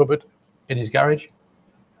dad's tool cupboard in his garage.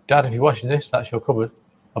 Dad, if you're watching this, that's your cupboard.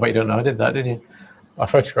 I bet you don't know I did that, did you? I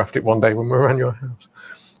photographed it one day when we were around your house.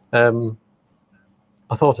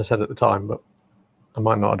 I thought I said at the time, but I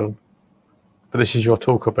might not have done. But this is your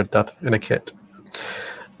tool cupboard, Dad, in a kit.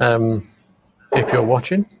 If you're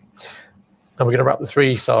watching, and we're going to wrap the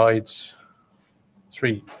 3 sides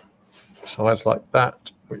like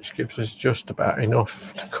that, which gives us just about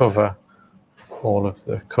enough to cover all of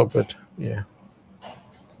the cupboard. Yeah,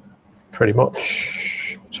 pretty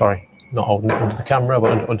much. Sorry, not holding it under the camera,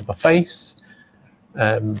 but under my face.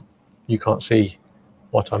 You can't see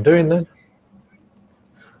what I'm doing then.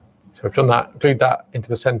 So I've done that, glued that into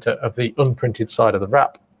the center of the unprinted side of the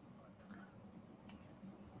wrap.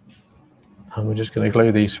 And we're just going to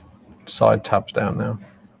glue these side tabs down now.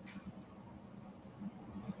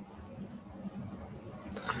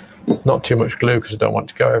 Not too much glue because I don't want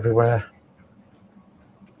it to go everywhere.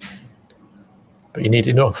 But you need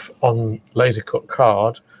enough on laser cut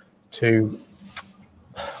card to,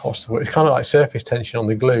 what's the word? It's kind of like surface tension on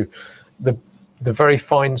the glue. The very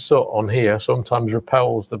fine soot on here sometimes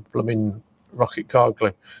repels the blooming rocket card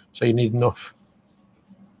glue. So you need enough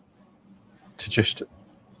to just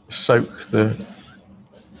soak the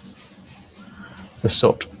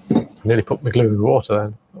soot. I nearly put my glue in the water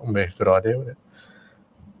then. That wouldn't be a good idea, would it?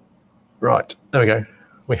 Right, there we go.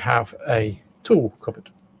 We have a tool cupboard,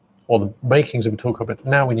 or the makings of a tool cupboard.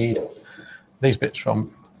 Now we need these bits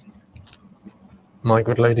from my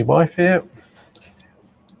good lady wife here.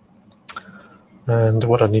 And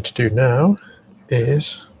what I need to do now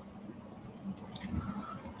is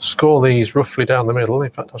score these roughly down the middle. In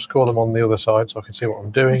fact, I'll score them on the other side so I can see what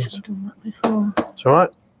I'm doing. I've done that before. It's all right.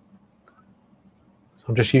 So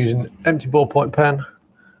I'm just using empty ballpoint pen,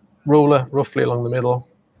 ruler roughly along the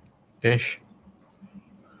middle-ish.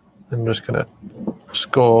 I'm just going to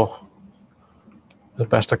score as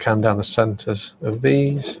best I can down the centres of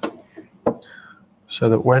these so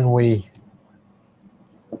that when we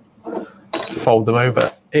fold them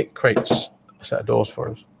over, it creates a set of doors for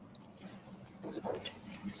us.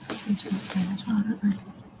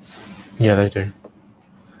 Yeah, they do.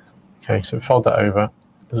 Okay, so fold that over,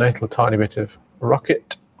 a little tiny bit of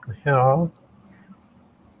rocket here.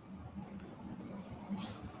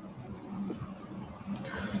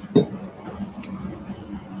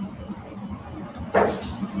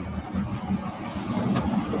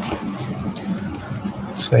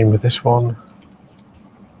 Same with this one.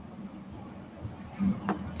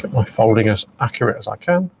 Get my folding as accurate as I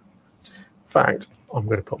can. In fact, I'm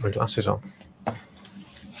going to put my glasses on.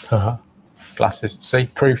 Glasses. See,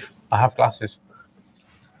 proof. I have glasses.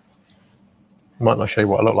 Might not show you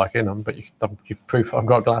what I look like in them, but you proof I've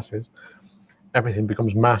got glasses. Everything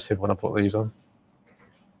becomes massive when I put these on.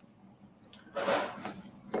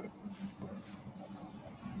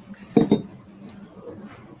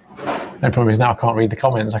 The problem is now I can't read the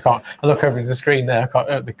comments. I look over the screen there. I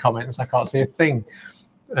can't the comments. I can't see a thing.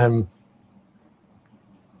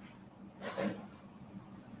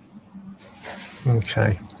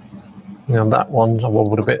 Okay. Now that one's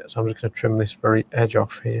wobbled a bit, so I'm just going to trim this very edge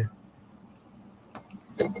off here.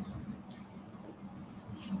 A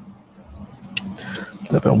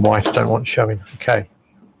little bit of white I don't want showing. Okay.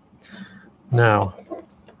 Now,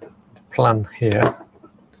 the plan here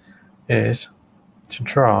is to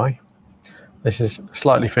try. This is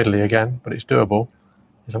slightly fiddly again, but it's doable.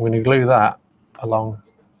 Is I'm going to glue that along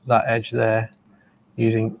that edge there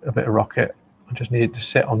using a bit of rocket. I just need it to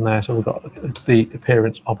sit on there so we've got the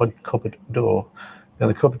appearance of a cupboard door. Now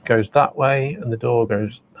the cupboard goes that way and the door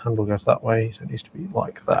handle goes that way, so it needs to be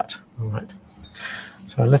like that. All right.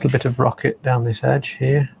 So a little bit of rocket down this edge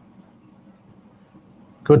here.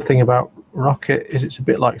 Good thing about rocket is it's a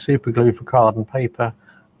bit like super glue for card and paper,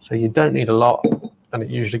 so you don't need a lot and it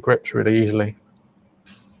usually grips really easily.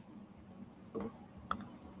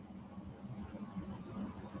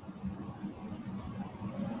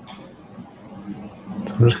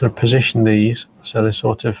 So I'm just going to position these so they're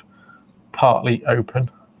sort of partly open.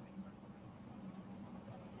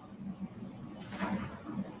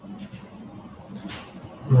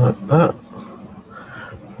 Like that.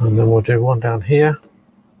 And then we'll do one down here.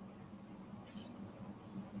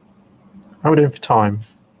 How are we doing for time?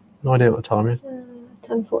 No idea what the time is.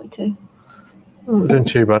 10:42. Oh, we're doing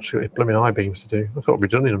too much. We've got blooming I-beams to do. I thought we'd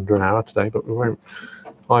done it under an hour today, but we won't.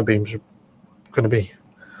 I-beams are going to be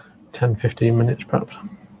 10-15 minutes perhaps.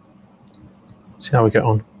 See how we get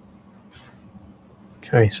on.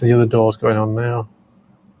 Okay, so the other door's going on now.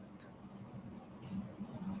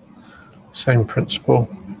 Same principle.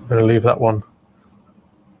 I'm going to leave that one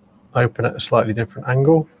open at a slightly different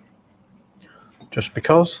angle, just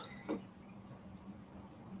because.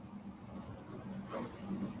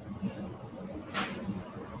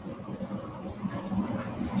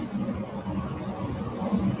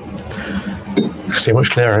 I can see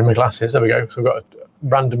much clearer in my glasses. There we go. So we've got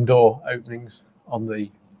random door openings on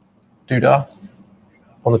the doodah,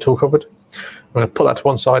 on the tool cupboard. I'm going to put that to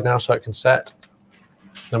one side now so it can set.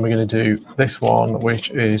 Then we're going to do this one,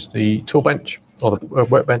 which is the tool bench or the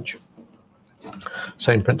workbench.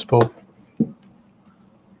 Same principle.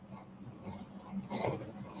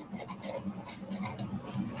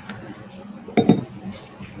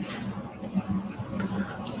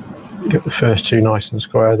 Get the first two nice and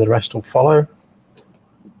square, the rest will follow.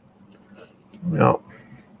 Yeah.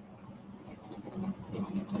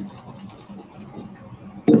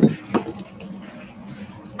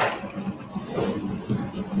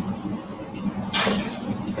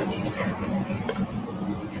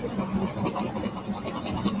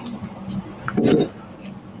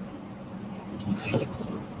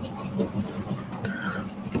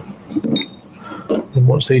 And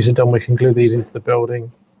once these are done, we can glue these into the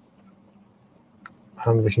building.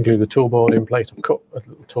 And we can glue the toolboard in place. I've cut a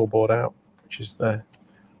little toolboard out, which is there,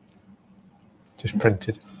 just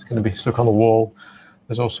printed. It's going to be stuck on the wall.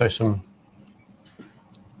 There's also some,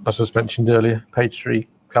 as was mentioned earlier, page 3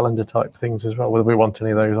 calendar type things as well. Whether we want any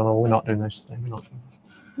of those on, or we're not doing those today. We're not doing those.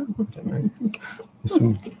 I don't know. There's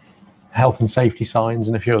some health and safety signs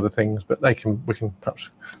and a few other things, but we can perhaps,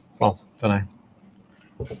 well, I don't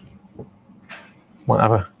know. Might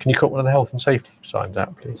have a. Can you cut one of the health and safety signs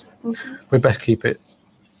out, please? We best keep it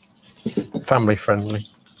family friendly.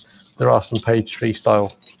 There are some page 3 style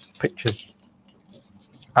pictures,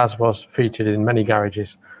 as was featured in many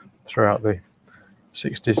garages throughout the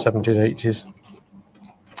 60s, 70s, 80s,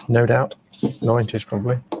 no doubt, 90s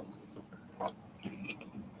probably.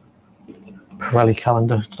 Pirelli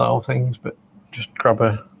calendar style things, but just grab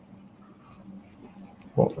a,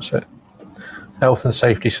 what was it? Health and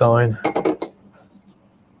safety sign,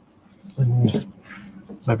 and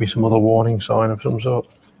maybe some other warning sign of some sort.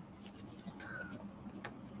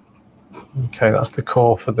 Okay, that's the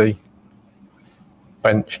core for the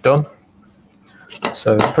bench done.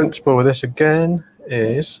 So the principle with this again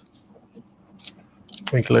is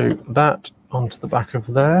we glue that onto the back of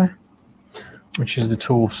there, which is the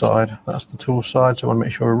tool side. That's the tool side, so I want to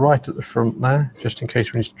make sure we're right at the front there, just in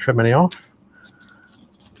case we need to trim any off.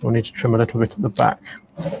 We'll need to trim a little bit at the back,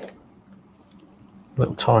 a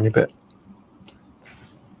little tiny bit.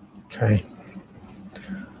 Okay.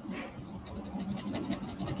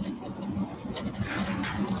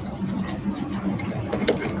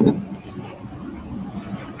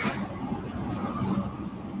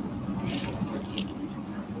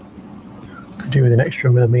 Could do with an extra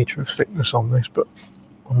millimetre of thickness on this, but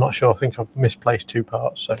I'm not sure. I think I've misplaced 2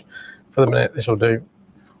 parts, so for the minute this will do.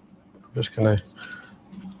 I'm just going to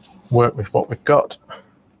work with what we've got.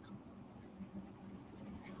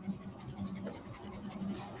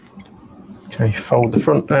 Okay, fold the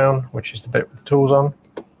front down, which is the bit with the tools on.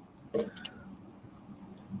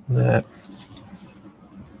 There.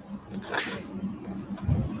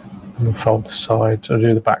 And we'll fold the sides. I'll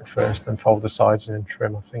do the back first, then fold the sides and then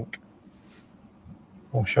trim, I think.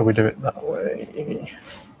 Or shall we do it that way?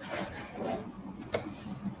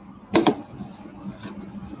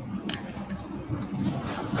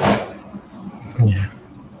 Yeah.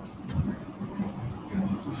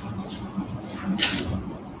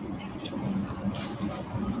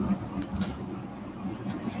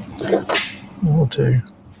 We'll do.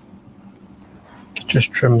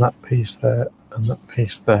 Just trim that piece there and that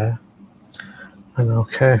piece there, and I'll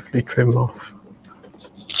carefully trim off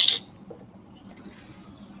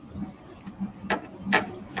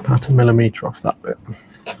about 1 millimetre off that bit,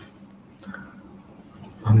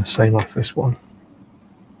 and the same off this one.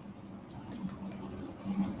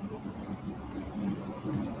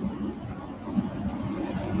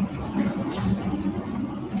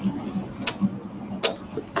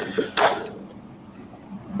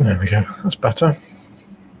 There we go, that's better.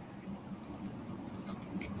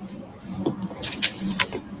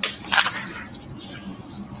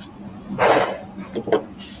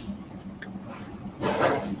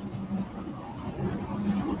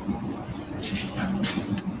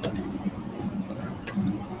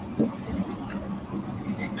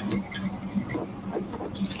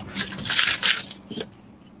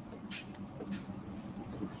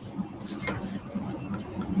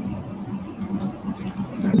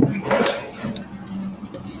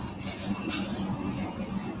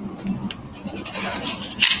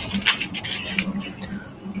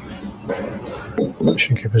 That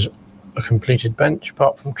should give us a completed bench,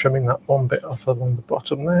 apart from trimming that one bit off along the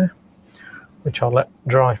bottom there, which I'll let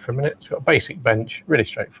dry for a minute. It's got a basic bench, really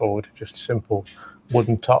straightforward, just a simple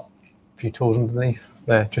wooden top, a few tools underneath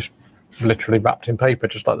there, just literally wrapped in paper,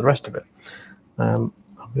 just like the rest of it. I'm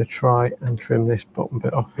going to try and trim this bottom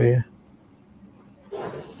bit off here.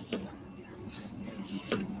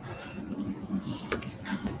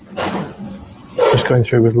 Just going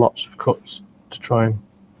through with lots of cuts to try and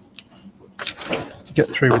get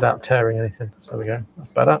through without tearing anything. So there we go,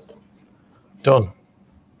 that's better. Done.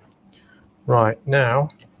 Right,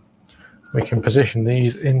 now we can position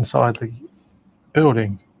these inside the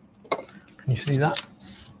building. Can you see that?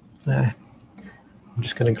 There. I'm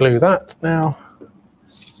just going to glue that now.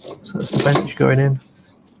 So that's the bench going in.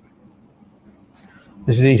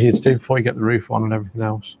 This is easier to do before you get the roof on and everything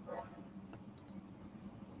else.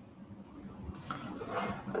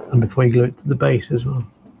 And before you glue it to the base as well.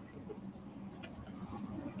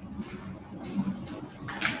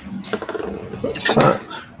 That's that.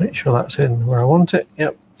 Make sure that's in where I want it.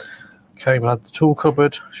 Yep. Okay, we'll add the tool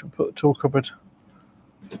cupboard. Should we put the tool cupboard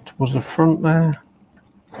towards the front there?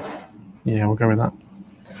 Yeah, we'll go with that.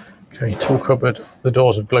 Okay, tool cupboard. The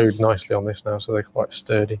doors are glued nicely on this now, so they're quite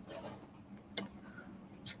sturdy.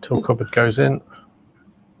 So tool cupboard goes in.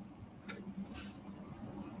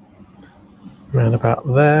 Around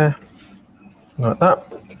about there, like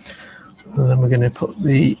that. And then we're going to put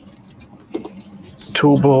the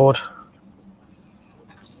tool board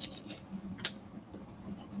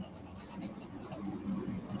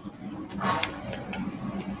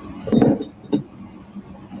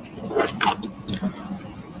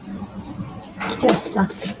Jeff's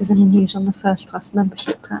asked if there's any news on the first class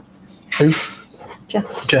membership packs. Who?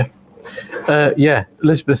 Jeff. Jeff. Yeah,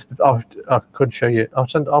 Elizabeth. I could show you.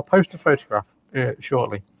 I'll post a photograph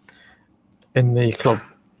shortly in the club.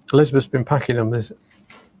 Elizabeth's been packing them. There's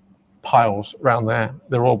piles around there.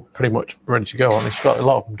 They're all pretty much ready to go on. She's got a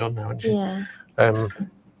lot of them done now, hasn't she? Yeah.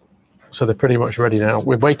 So they're pretty much ready now.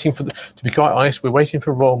 We're waiting for, to be quite honest, we're waiting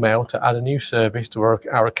for Royal Mail to add a new service to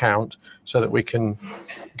our account so that we can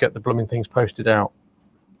get the blooming things posted out.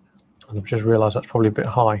 And I've just realised that's probably a bit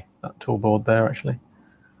high, that toolboard there actually.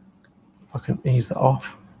 I can ease that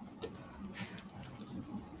off.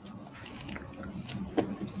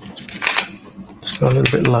 Just go a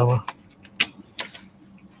little bit lower.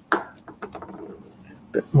 A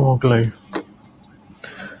bit more glue.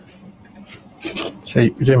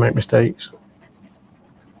 See, we do make mistakes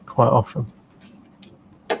quite often.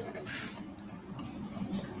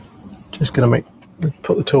 Just going to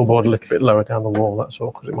put the toolboard a little bit lower down the wall, that's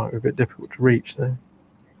all, because it might be a bit difficult to reach there.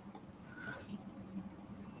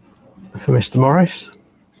 For Mr. Morris.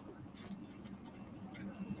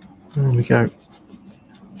 There we go.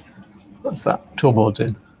 That's that. Toolboard's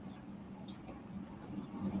in.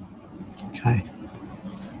 Okay.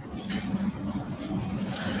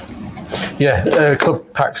 Yeah,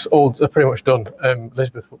 club packs all are pretty much done.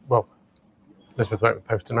 Elizabeth won't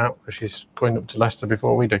post them out because she's going up to Leicester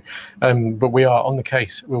before we do. But we are on the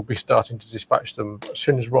case. We'll be starting to dispatch them as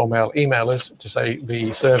soon as Royal Mail email us to say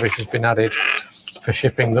the service has been added for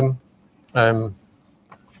shipping them.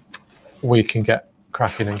 We can get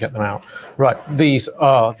cracking and get them out. Right, these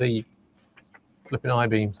are the flipping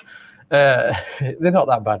I-beams. They're not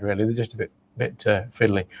that bad really. They're just a bit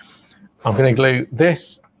fiddly. I'm going to glue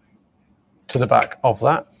this to the back of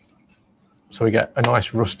that, so we get a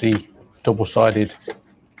nice rusty double-sided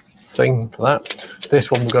thing for that.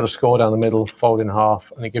 This one we've got to score down the middle, fold in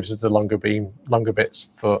half, and it gives us the longer bits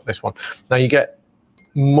for this one. Now you get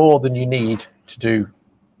more than you need to do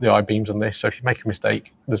the I-beams on this, so if you make a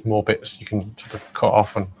mistake, there's more bits you can sort of cut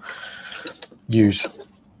off and use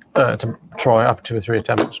to try after 2 or 3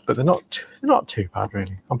 attempts. But they're not too bad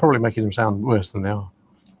really. I'm probably making them sound worse than they are.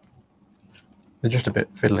 They're just a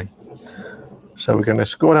bit fiddly. So we're going to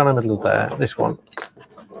score down the middle of there, this one,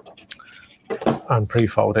 and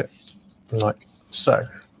pre-fold it like so.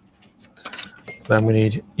 Then we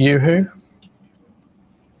need Yoo-hoo.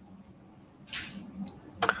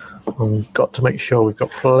 And we've got to make sure we've got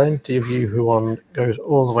plenty of Yoo-hoo on, goes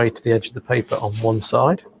all the way to the edge of the paper on one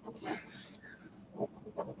side.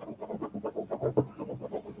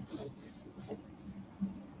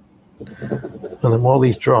 And then while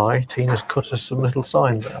these dry, Tina's cut us some little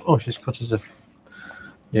signs out. Oh, she's cut us a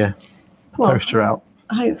poster out.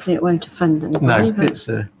 Hopefully it won't offend anybody. No, it's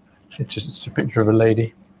just a picture of a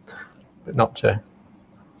lady, but not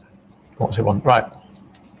what's it want? Right,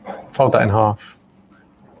 fold that in half.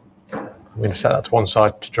 I'm going to set that to one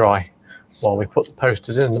side to dry while we put the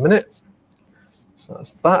posters in a minute. So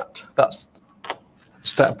that's that. That's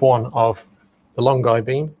step one of the long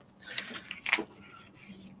I-beam.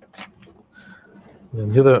 And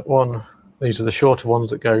then the other one, these are the shorter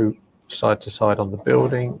ones that go side to side on the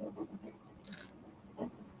building.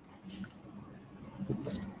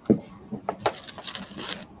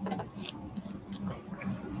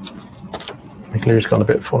 The glue's gone a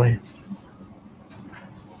bit funny.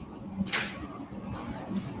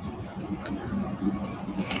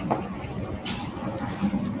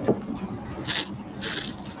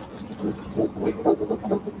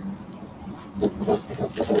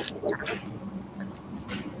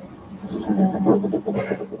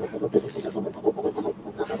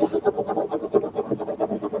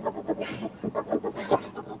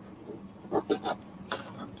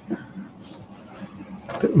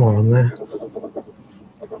 A bit more on there.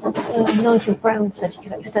 Nigel Brown said you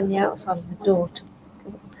could extend the outside of the door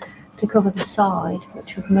to cover the side,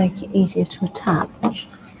 which would make it easier to attach.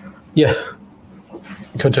 Yeah,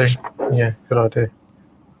 could do. Yeah, good idea.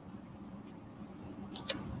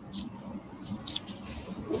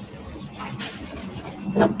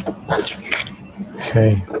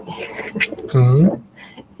 Okay.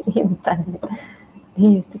 Ian Bennett, he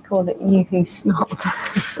used to call it Yoo-hoo snot.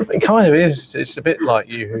 It kind of is. It's a bit like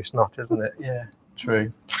Yoo-hoo snot, isn't it? Yeah,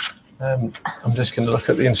 true. I'm just going to look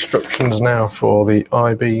at the instructions now for the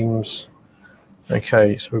I-beams.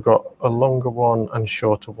 Okay, so we've got a longer one and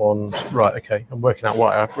shorter ones. Right, okay, I'm working out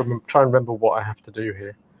what I'm trying to remember what I have to do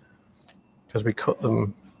here, because we cut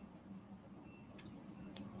them.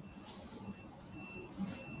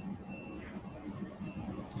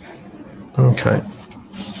 Okay,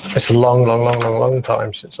 it's a long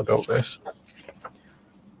time since I built this.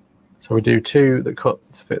 So we do 2 that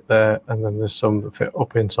fit there, and then there's some that fit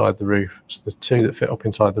up inside the roof. So there's 2 that fit up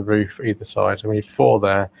inside the roof either side. So we need 4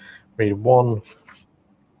 there. We need 1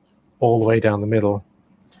 all the way down the middle,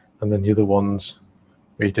 and then the other ones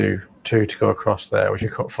we do 2 to go across there, which you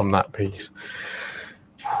cut from that piece.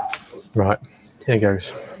 Right, here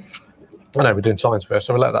goes. I know we're doing signs first,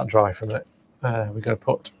 so we'll let that dry for a minute. We're going to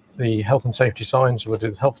put the health and safety sign, so we'll do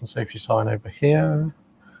the health and safety sign over here.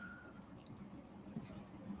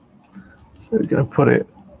 So we're going to put it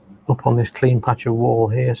up on this clean patch of wall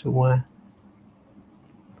here somewhere.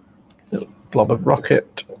 Little blob of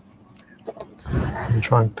rocket. And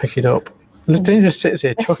try and pick it up. Justine just sits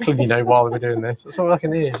here chuckling, you know, while we're doing this. That's all I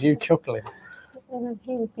can hear is you chuckling. There's a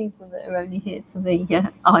few people that are only here for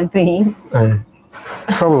the I-beam.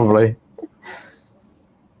 Probably.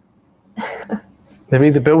 They've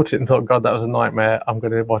either built it and thought, God, that was a nightmare. I'm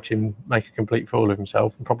going to watch him make a complete fool of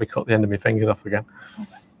himself and probably cut the end of my fingers off again.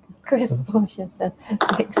 Chris Bush has said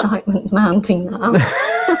the excitement's mounting now.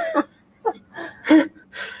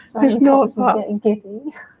 So It's not that. Getting giddy.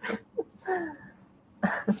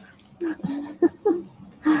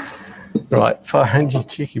 Right, 500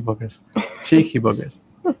 cheeky buggers. Cheeky buggers.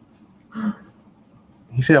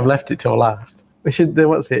 You see, I've left it till last. They should do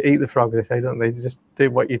what's it? Eat the frog, they say, don't they? Just do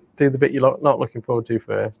the bit you're not looking forward to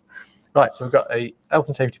first. Right, so we've got a health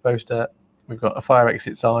and safety poster. We've got a fire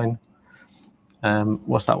exit sign.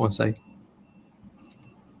 What's that one say?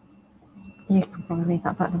 You can probably read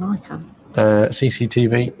that better than I can.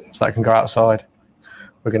 CCTV, so that can go outside.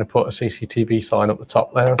 We're going to put a CCTV sign up the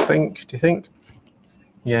top there, I think. Do you think?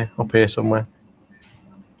 Yeah, up here somewhere.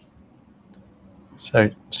 So,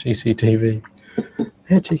 CCTV.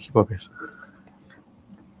 Yeah, cheeky buggers.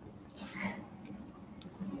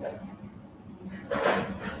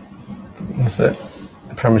 That's it.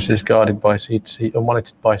 The premises guarded by CCTV, or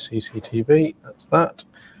monitored by CCTV. That's that.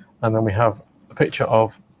 And then we have a picture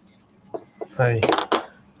of a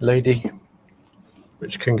lady,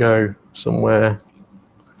 which can go somewhere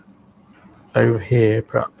over here,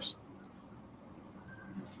 perhaps.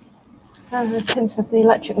 Tim said the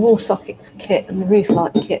electric wall sockets kit and the roof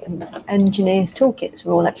light kit and the engineers toolkits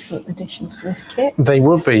were all excellent additions to this kit. They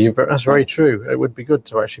would be, but that's very true. It would be good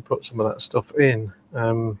to actually put some of that stuff in.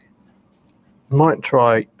 Might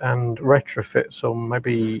try and retrofit some,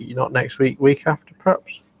 maybe not next week, week after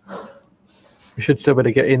perhaps. We should still be able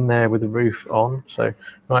to get in there with the roof on. So,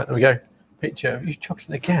 right, there we go. Picture, you're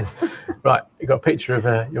chuckling again. Right, you've got a picture of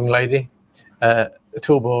a young lady, a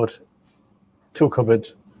tool board, tool cupboard,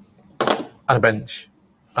 and a bench,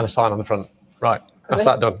 and a sign on the front. Right, that's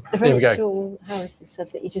that done. Here we go. Rachel Harris has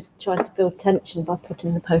said that you just tried to build tension by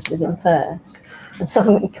putting the posters in first. And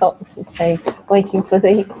Simon Cox is saying, waiting for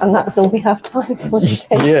and that's all we have time for to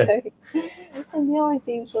take notes. And the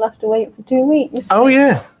I-beams will have to wait for 2 weeks. Oh,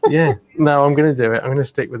 yeah, yeah. No, I'm going to do it. I'm going to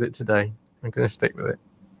stick with it today. I'm going to stick with it.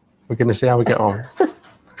 We're going to see how we get on.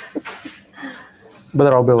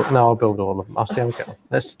 Whether I'll build all of them. I'll see how we get on.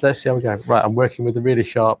 Let's see how we go. Right, I'm working with a really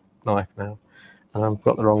sharp knife now. And I've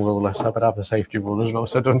got the wrong ruler, so I better have the safety rule as well,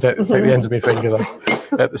 so don't take the ends of my fingers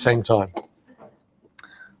off at the same time.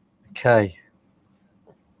 Okay.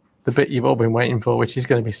 The bit you've all been waiting for, which is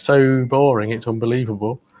going to be so boring, it's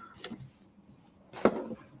unbelievable.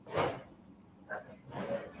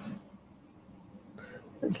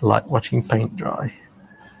 It's like watching paint dry.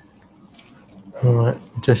 All right,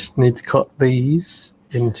 just need to cut these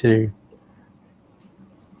into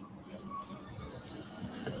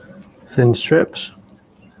thin strips.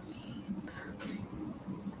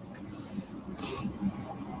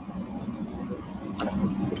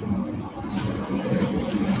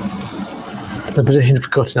 The position for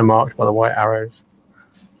cutting are marked by the white arrows,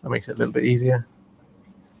 so that makes it a little bit easier.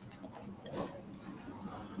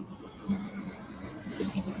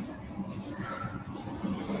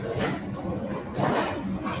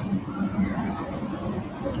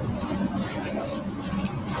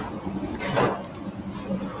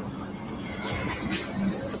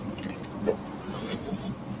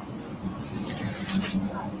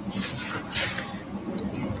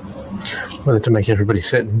 Whether to make everybody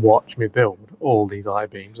sit and watch me build all these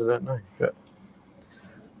I-beams, I don't know, but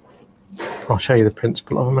I'll show you the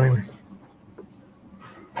principle of them anyway.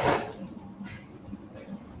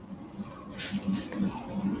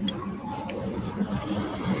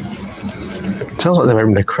 It sounds like they're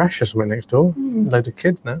having a crash or something next door. Loads of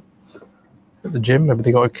kids now at the gym. Maybe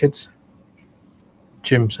they got a kids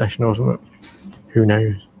gym session or something. Who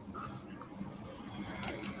knows?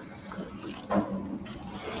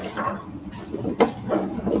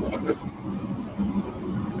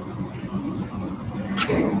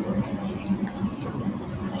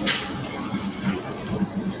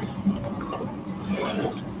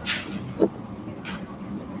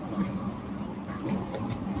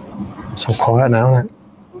 all quiet now, isn't it?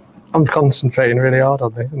 I'm concentrating really hard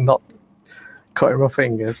on this and not cutting my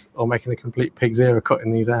fingers or making a complete pig's ear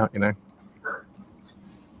cutting these out, you know.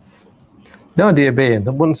 The idea being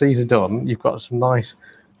that once these are done, you've got some nice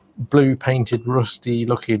blue painted rusty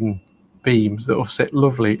looking beams that will sit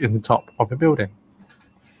lovely in the top of a building.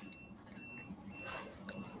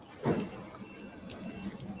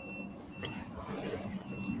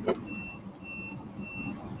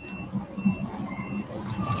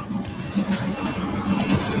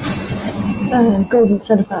 Gordon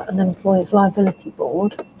said about an employer's liability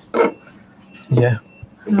board. Yeah.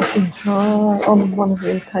 And I think so on one of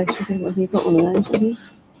the posters. Have you got one of those, have you?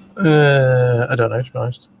 I don't know, to be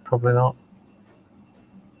honest. Probably not.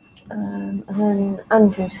 And then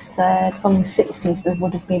Andrew said from the 60s there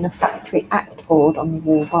would have been a Factory Act board on the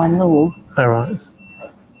wall by law. All right.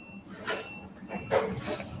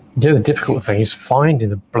 Yeah, the difficult thing is finding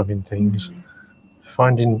the blooming things.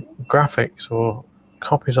 Finding graphics or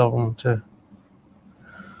copies of them to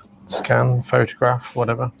scan, photograph,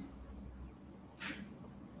 whatever.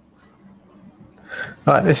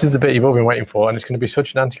 Right, this is the bit you've all been waiting for, and it's going to be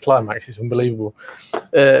such an anticlimax, it's unbelievable.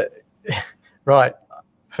 Right,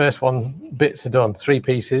 first one, bits are done, 3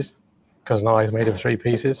 pieces, because an eye is made of 3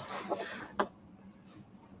 pieces.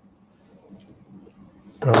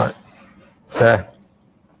 Right, there.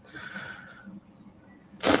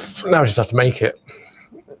 Now we just have to make it.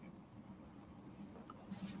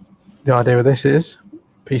 The idea of this is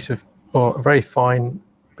a piece of, or a very fine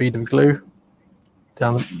bead of glue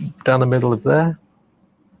down the middle of there.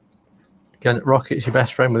 Again, Rocket's your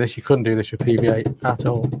best friend with this. You couldn't do this with PVA at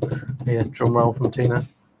all. Here, drum roll from Tina.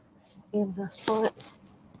 Ian's asked for it.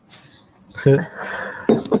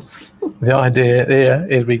 The idea here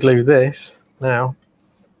is we glue this now.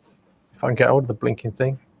 If I can get hold of the blinking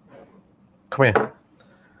thing. Come here.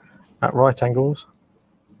 At right angles.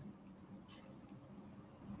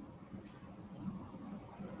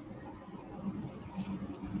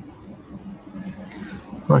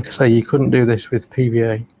 Like I say, you couldn't do this with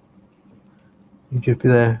PVA. You'd just be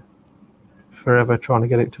there forever trying to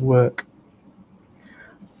get it to work.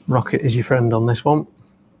 Rocket is your friend on this one.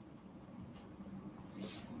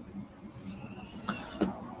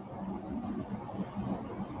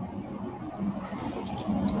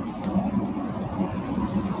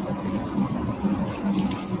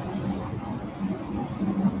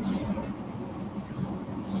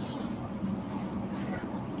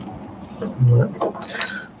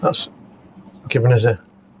 That's given us a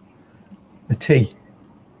T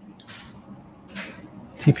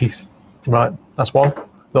piece. Right, that's one.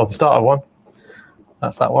 Well, the start of one.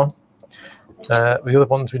 That's that one. The other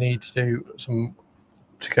ones we need to do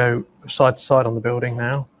to go side to side on the building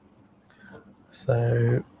now.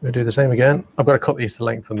 So we'll do the same again. I've got to cut these to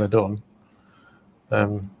length when they're done.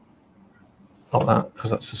 Not that, because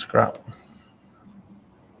that's a scrap.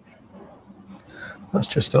 That's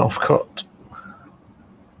just an offcut.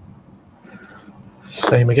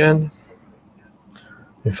 Same again.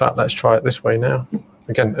 In fact, let's try it this way now.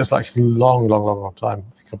 Again, it's like a long time.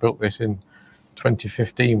 I think I built this in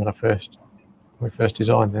 2015 when we first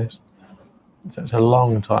designed this. So it's a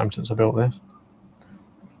long time since I built this.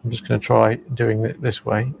 I'm just going to try doing it this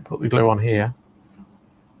way. Put the glue on here.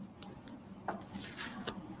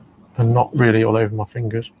 And not really all over my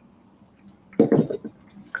fingers.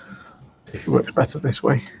 It works better this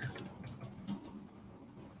way.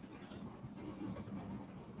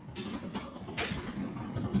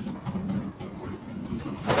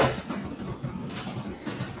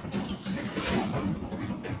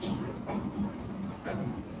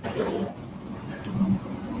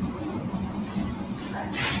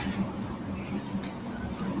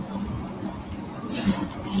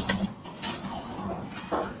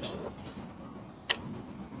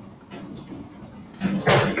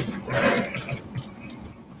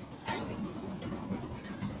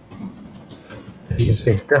 You can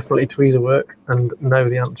see it's definitely tweezer work, and no,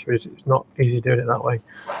 the answer is it's not easy doing it that way.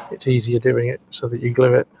 It's easier doing it so that you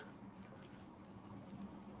glue it.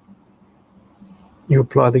 You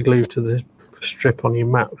apply the glue to the strip on your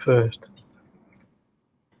mat first.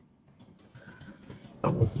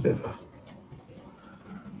 That was a bit of a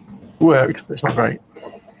worked, but it's not great.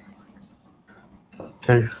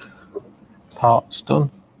 2 parts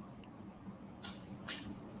done.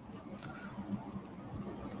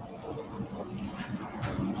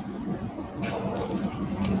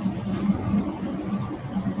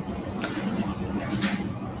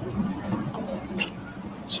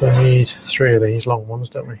 So we need 3 of these long ones,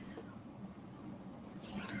 don't we?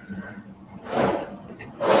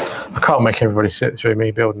 I can't make everybody sit through me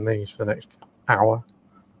building these for the next hour.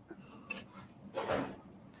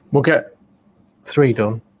 We'll get 3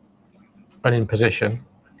 done and in position,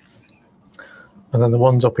 and then the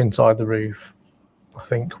ones up inside the roof, I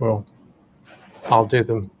think I'll do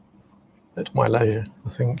them at my leisure, I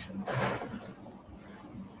think.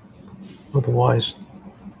 Otherwise,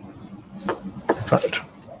 in fact,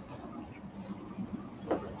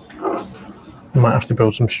 I might have to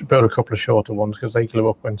build a couple of shorter ones because they glue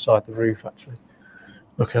up inside the roof. Actually,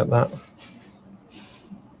 look at that.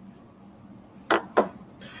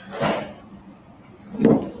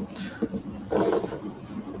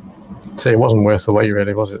 See, it wasn't worth the wait,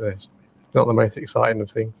 really, was it? This, not the most exciting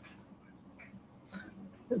of things.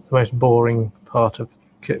 It's the most boring part of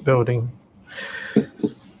kit building.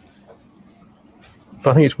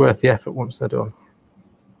 But I think it's worth the effort once they're done.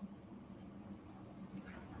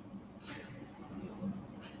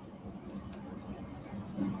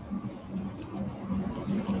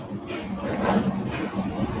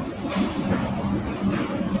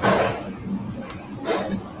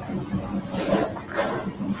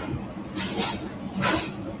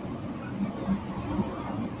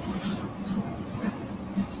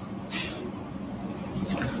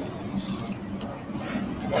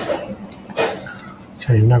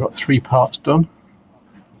 Okay, we've now got 3 parts done.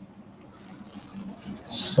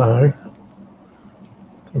 So,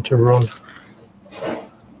 I'm going to run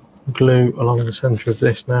glue along the centre of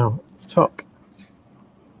this now, top.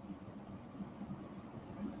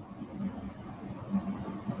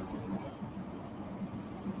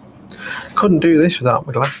 Couldn't do this without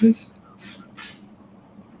my glasses.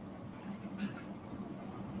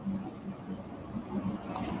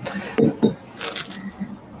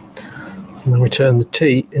 And then we turn the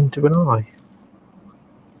T into an I.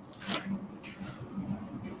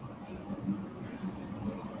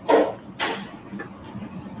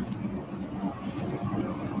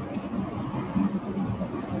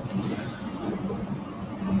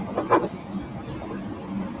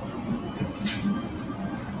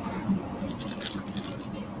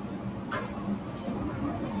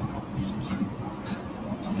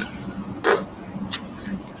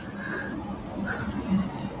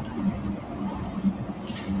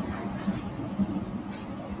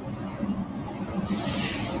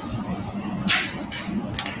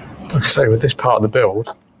 Like I say, with this part of the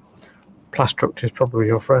build, Plastruct is probably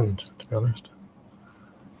your friend, to be honest,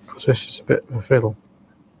 because this is a bit of a fiddle.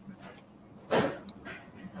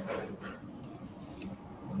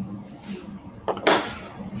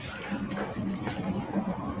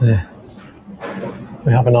 There,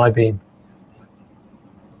 we have an I-beam,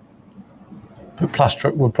 but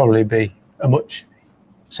Plastruct would probably be a much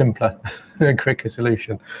simpler and quicker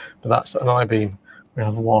solution, but that's an I-beam. We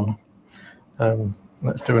have one.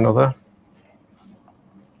 Let's do another.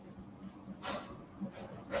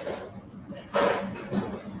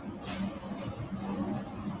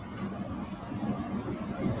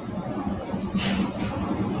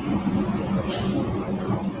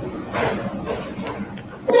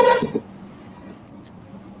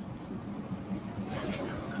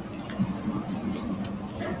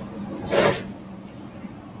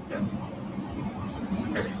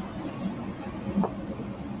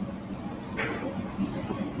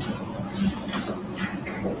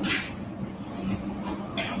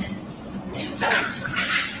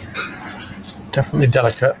 Definitely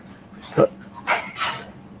delicate, but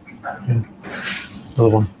yeah. Another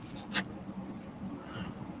one.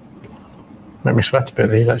 Make me sweat a bit,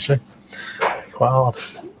 these actually. Quite hard.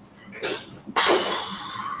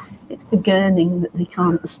 It's the gurning that they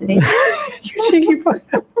can't see. You cheeky boy.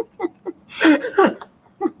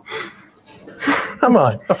 Am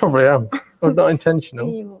I? I probably am. It's not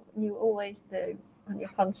intentional. You always do when you're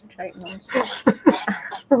concentrating on stuff.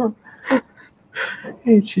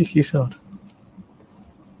 You cheeky sod.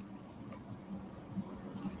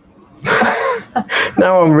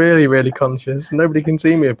 Now I'm really, really conscious. Nobody can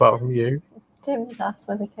see me apart from you. Jim has asked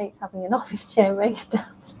whether Kate's having an office chair race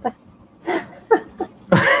downstairs.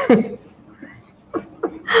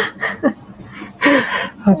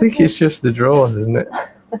 I think it's just the drawers, isn't it?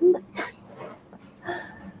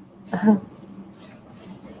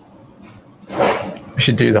 We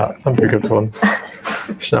should do that. That'd be good fun.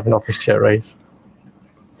 We should have an office chair race.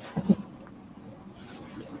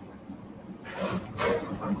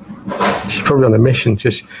 She's probably on a mission,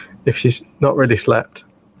 just if she's not really slept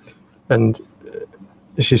and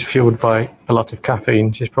she's fueled by a lot of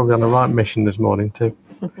caffeine, she's probably on the right mission this morning to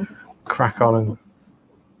crack on and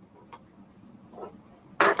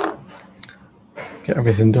get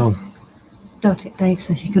everything done. Don't it, Dave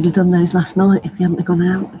says you could have done those last night if you hadn't have gone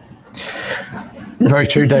out. Very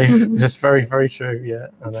true, Dave. That's very, very true. Yeah,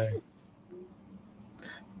 I know.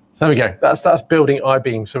 So there we go. That's building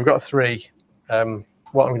I-beam. So we've got 3.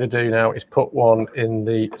 what I'm going to do now is put one in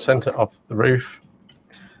the center of the roof.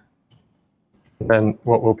 Then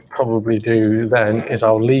what we'll probably do then is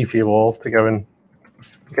I'll leave you all to go and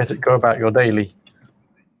go about your daily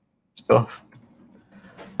stuff,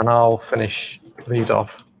 and I'll finish these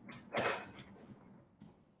off.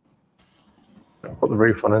 I'll put the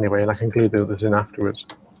roof on anyway, and I can glue the others in afterwards.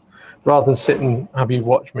 Rather than sit and have you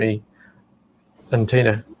watch me and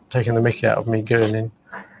Tina taking the mickey out of me going in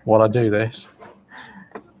while I do this,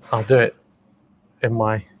 I'll do it in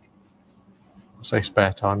my, I'll say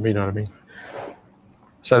spare time, you know what I mean.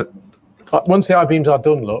 So once the I-beams are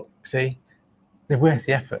done, look, see, they're worth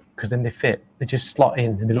the effort because then they fit. They just slot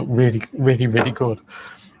in and they look really, really, really good.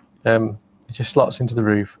 It just slots into the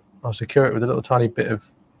roof. I'll secure it with a little tiny bit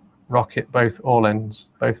of rocket, both ends,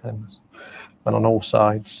 and on all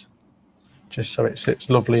sides, just so it sits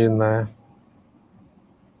lovely in there.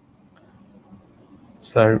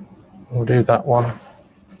 So we'll do that one.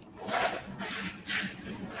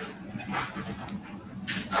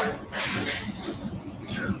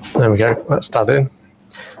 There we go, that's that in.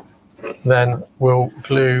 Then we'll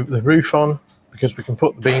glue the roof on because we can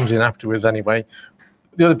put the beams in afterwards anyway.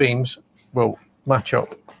 The other beams will match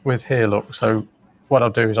up with here, look. So what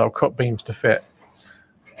I'll do is I'll cut beams to fit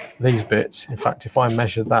these bits. In fact, if I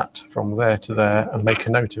measure that from there to there and make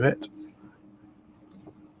a note of it,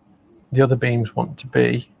 the other beams want to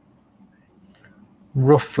be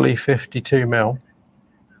roughly 52 mil.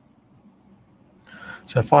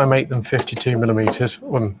 So if I make them 52 millimeters,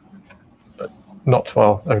 not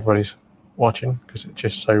while everybody's watching, because it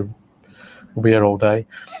just so we'll be here all day,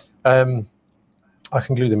 I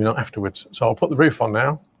can glue them in afterwards. So I'll put the roof on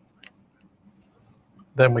now.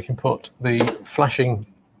 Then we can put the flashing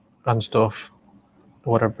and stuff,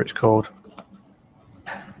 or whatever it's called.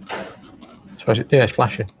 Yeah, it's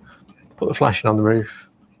flashing. Put the flashing on the roof,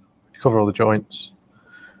 cover all the joints.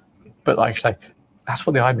 But like I say, that's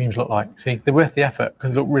what the I-beams look like. See, they're worth the effort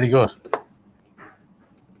because they look really good.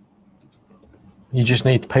 You just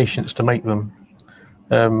need patience to make them.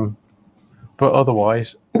 But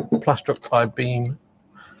otherwise, plaster up I-beam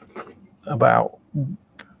about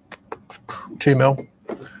 2 mil.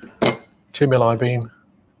 2 mil I-beam.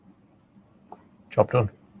 Job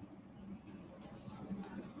done.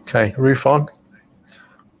 Okay, roof on.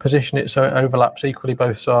 Position it so it overlaps equally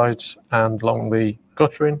both sides and along the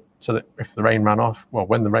guttering, so that if the rain ran off, well,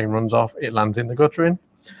 when the rain runs off, it lands in the guttering.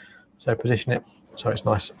 So position it so it's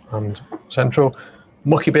nice and central.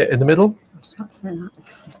 Mucky bit in the middle.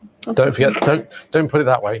 Don't forget, don't put it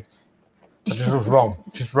that way. It just was wrong.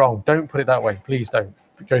 Just wrong. Don't put it that way. Please don't.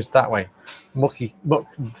 It goes that way. Muck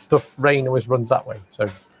stuff, rain always runs that way. So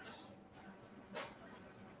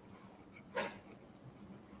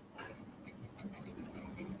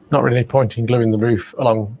not really any point in gluing the roof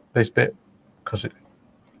along this bit because it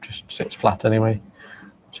just sits flat anyway.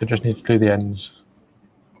 So just need to glue the ends.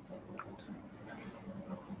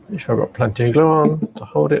 Make sure I've got plenty of glue on to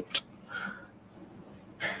hold it.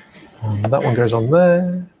 And that one goes on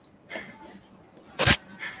there,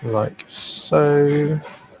 like so.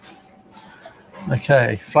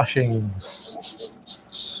 Okay, flashings.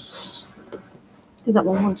 Did that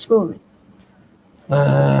one scoring?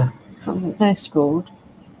 They're scored.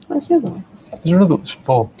 Where's the other one? There's another one,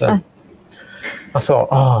 4 there. Oh. I thought,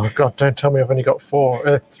 oh God, don't tell me I've only got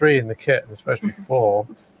 3 in the kit. There's supposed to be 4.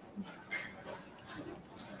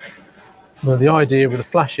 Well, the idea with the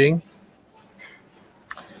flashing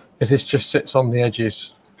is this just sits on the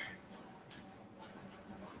edges.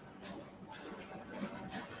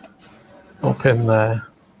 Up in there.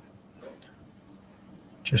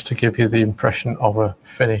 Just to give you the impression of a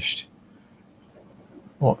finished,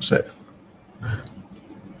 what's it?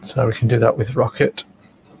 So we can do that with rocket.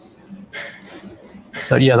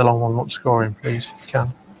 So yeah, the long one wants scoring, please, if you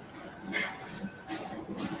can.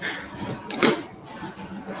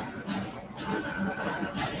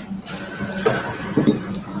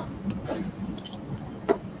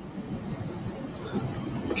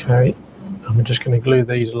 Okay, and we're just going to glue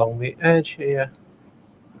these along the edge here,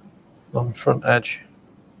 along the front edge.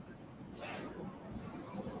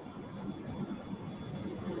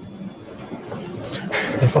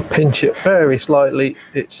 If I pinch it very slightly,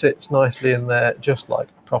 it sits nicely in there, just like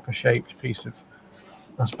a proper shaped piece of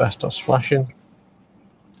asbestos flashing.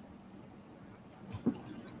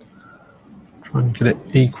 Try and get it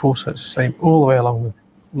equal so it's the same all the way along the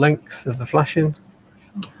length of the flashing.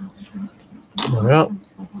 There we are.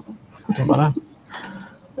 Doesn't matter.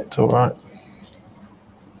 It's all right.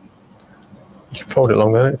 You can fold it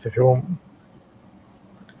along there if you want.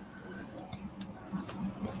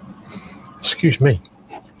 Excuse me.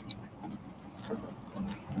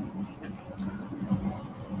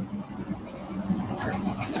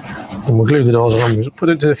 we'll glue the doors on. We'll put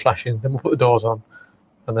it to the flashing, then we'll put the doors on,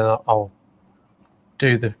 and then I'll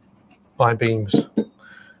do the I-beams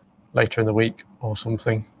later in the week or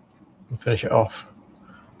something and finish it off.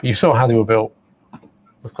 But you saw how they were built.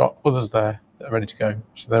 We've got others there that are ready to go,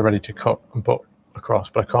 so they're ready to cut and put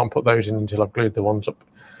across, but I can't put those in until I've glued the ones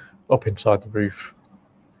up inside the roof.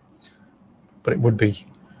 But it would be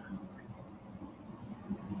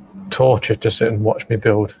torture to sit and watch me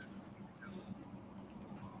build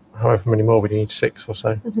however many more we need, 6 or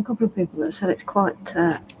so. There's a couple of people that said it's quite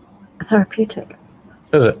therapeutic.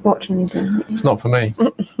 Is it? Watching you do it. It's not for me.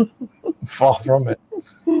 Far from it.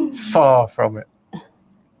 Far from it.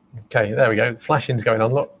 Okay, there we go. Flashing's going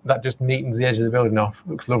on. Look, that just neatens the edge of the building off.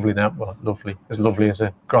 Looks lovely now. Well, lovely. As lovely as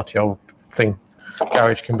a grotty old thing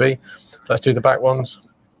garage can be. So let's do the back ones.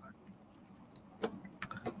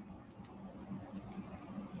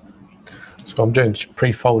 So I'm doing just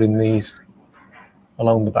pre-folding these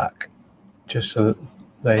along the back, just so that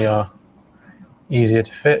they are easier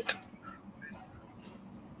to fit.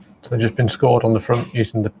 So they've just been scored on the front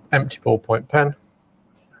using the empty ballpoint pen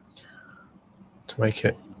to make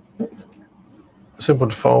it simple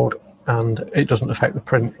to fold, and it doesn't affect the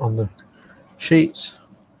print on the sheets.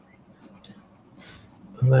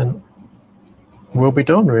 And then we'll be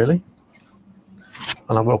done, really.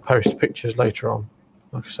 And I will post pictures later on,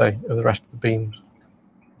 like I say, of the rest of the beams.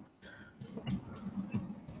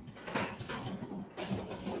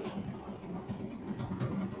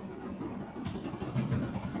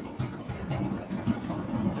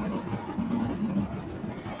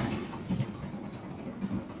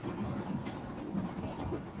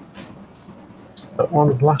 That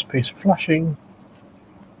one last piece of flashing.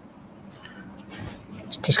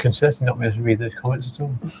 It's disconcerting not being able to read those comments at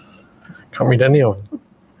all. Can't read any of them.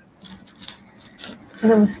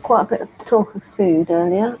 There was quite a bit of talk of food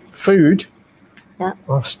earlier. Food? Yeah.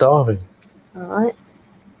 I'm starving. All right.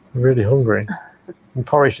 I'm really hungry. And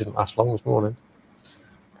porridge didn't last long this morning.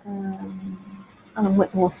 Alan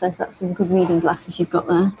Whitmore says that's some good reading glasses you've got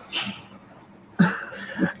there.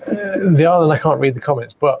 The other than I can't read the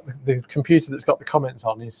comments, but the computer that's got the comments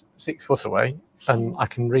on is 6 foot away, and I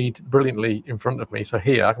can read brilliantly in front of me. So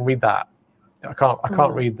here I can read that. I can't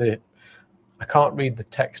read the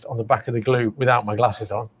text on the back of the glue without my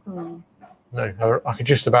glasses on. No, I could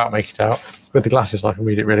just about make it out with the glasses. I can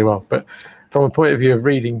read it really well. But from a point of view of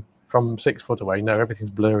reading from 6 foot away, no,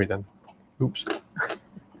 everything's blurry then. Oops.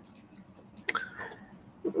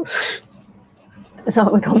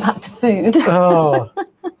 So we've gone back to food. Oh,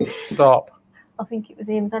 stop. I think it was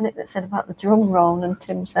Ian Bennett that said about the drum roll, and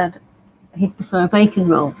Tim said he'd prefer a bacon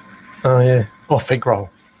roll. Oh, yeah. Or fig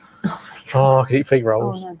roll. Oh, I could eat fig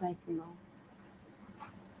rolls. Oh, no, bacon roll.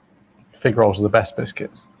 Fig rolls are the best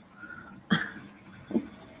biscuits.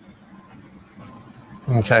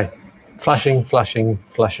 Okay. Flashing, flashing,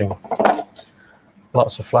 flashing.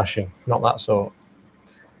 Lots of flashing. Not that sort.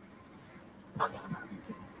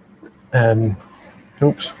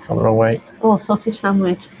 Oops, gone the wrong way. Oh, sausage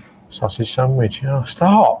sandwich. Sausage sandwich. Oh,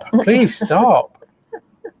 stop. Please stop.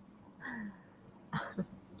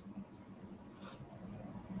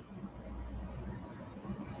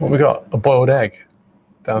 What we got? A boiled egg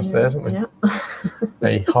downstairs, haven't we? Yeah.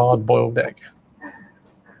 A hard boiled egg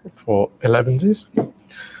for 11s.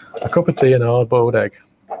 A cup of tea and a hard boiled egg.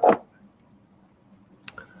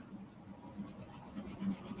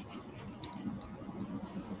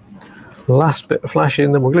 Last bit of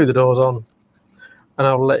flashing, then we'll glue the doors on, and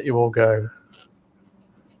I'll let you all go.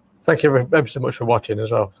 Thank you ever so much for watching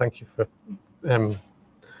as well. Thank you for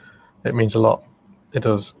it means a lot. It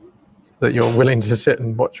does, that you're willing to sit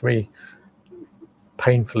and watch me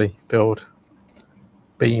painfully build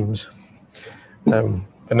beams. But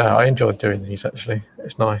no, I enjoyed doing these actually.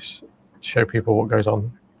 It's nice to show people what goes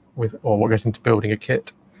on with, or what goes into building a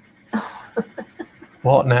kit.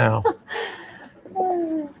 What now?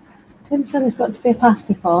 Tim said it's got to be a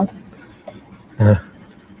pasty pod. Yeah.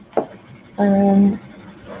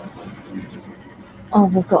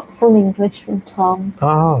 Oh, we've got full English from Tom.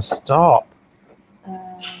 Oh, stop.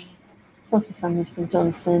 Sausage sandwich from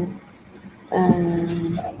Jonathan.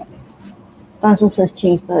 Basil says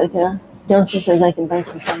cheeseburger. Jonathan says egg and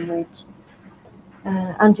bacon sandwich.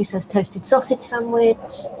 Andrew says toasted sausage sandwich.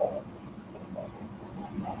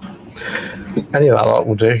 Any of that lot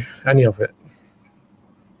will do. Any of it.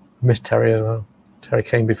 Miss Terry as well. Terry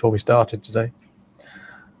came before we started today,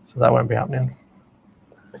 so that won't be happening.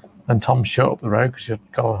 And Tom's shut up the road because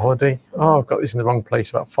you've gone on holiday. Oh, I've got this in the wrong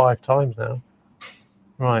place about 5 times now.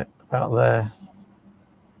 Right, about there.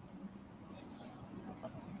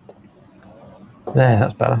 There,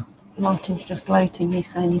 that's better. Martin's just gloating.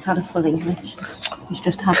 He's saying he's had a full English. He's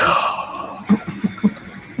just had one.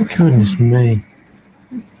 Goodness me.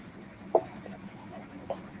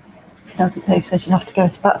 Dave says you'll have to go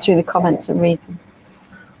back through the comments and read them.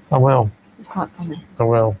 I will. It's quite funny. I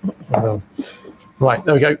will. I will. Right,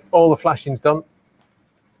 there we go. All the flashing's done.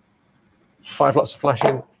 5 lots of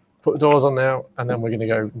flashing. Put the doors on now, and then we're going to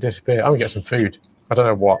go disappear. I'm going to get some food. I don't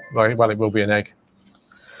know what. Well, it will be an egg.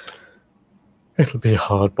 It'll be a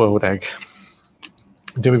hard-boiled egg.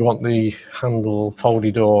 Do we want the handle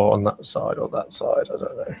foldy door on that side or that side? I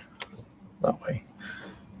don't know. That way.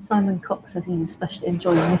 Simon Cox says he's especially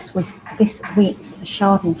enjoying this week's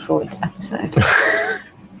Schadenfreude episode.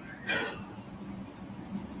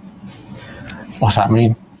 What's that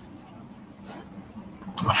mean?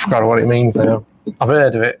 I forgot what it means now. I've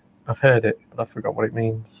heard of it. I've heard it, but I forgot what it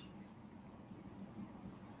means.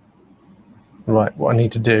 Right, what I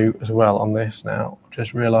need to do as well on this now, I've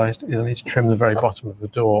just realised, is I need to trim the very bottom of the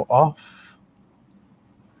door off.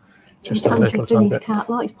 Just a little tiny bit. Cat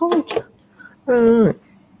likes porridge.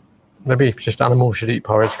 Maybe just animals should eat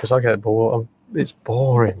porridge because I get bored. It's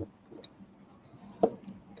boring.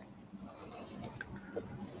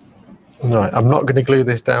 Right, I'm not going to glue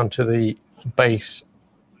this down to the base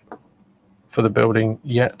for the building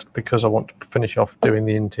yet because I want to finish off doing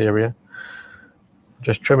the interior.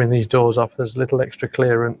 Just trimming these doors off. There's a little extra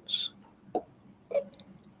clearance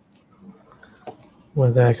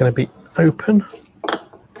where they're going to be open.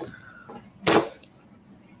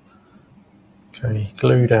 Okay,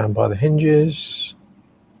 glue down by the hinges.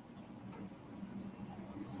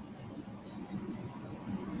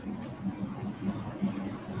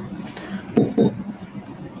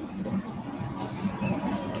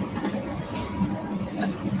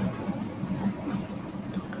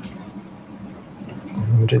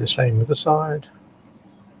 We'll do the same with the side.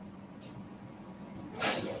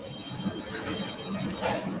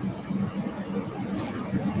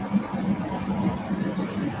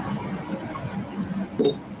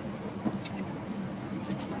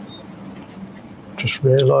 Just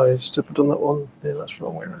realised if I've done that one. Yeah, that's the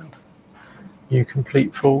wrong way around. You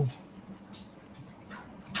complete full.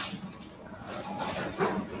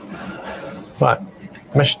 Right,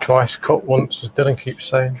 mesh twice, cut once, as Dylan keeps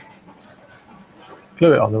saying.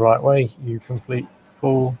 Glue it on the right way, you complete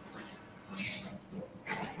full.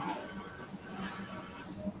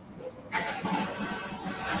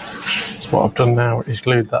 So what I've done now is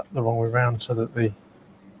glued that the wrong way around so that the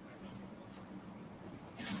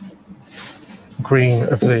green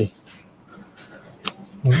of the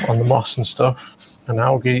on the moss and stuff and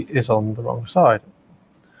algae is on the wrong side.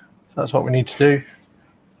 So that's what we need to do.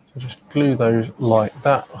 So just glue those like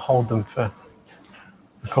that, hold them for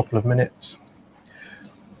a couple of minutes.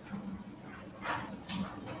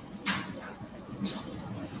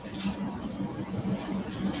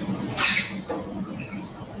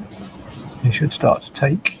 You should start to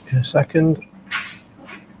take in a second.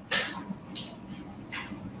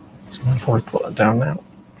 So I'll probably put that down now,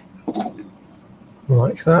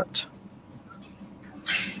 like that.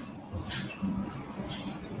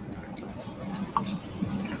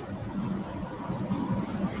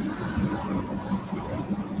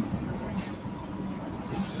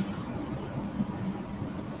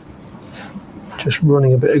 Just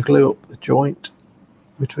running a bit of glue up the joint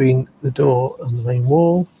between the door and the main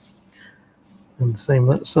wall. And the same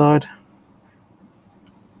that side.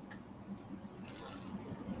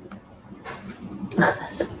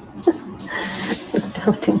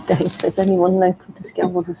 Doubting Dave says, anyone local to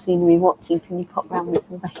ScaleModelScenery watching, can you pop round with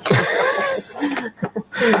some bacon?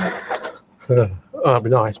 Oh, that'd be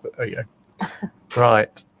nice, but there you go.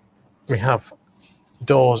 Right, we have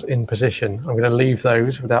doors in position. I'm going to leave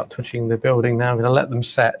those without touching the building now. I'm going to let them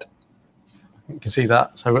set. You can see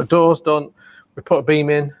that. So we've got doors done. We put a beam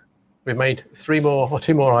in. We've made 3 more or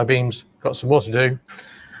 2 more I-beams. Got some more to do,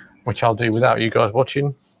 which I'll do without you guys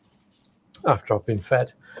watching after I've been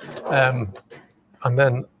fed. And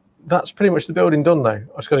then that's pretty much the building done now.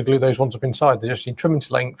 I've just got to glue those ones up inside. They just need trimming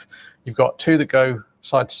to length. You've got 2 that go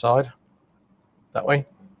side to side, that way,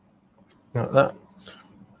 like that.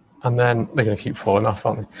 And then they're going to keep falling off,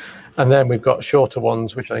 aren't they? And then we've got shorter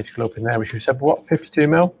ones, which I need to glue up in there, which we said, what,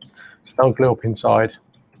 52mm? So they'll glue up inside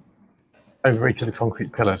over each of the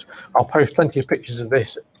concrete pillars. I'll post plenty of pictures of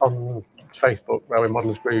this on Facebook, Railway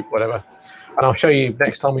Modellers Group, whatever. And I'll show you,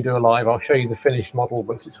 next time we do a live, I'll show you the finished model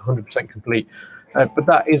once it's 100% complete. But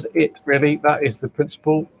that is it, really. That is the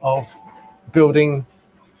principle of building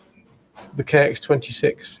the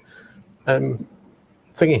KX26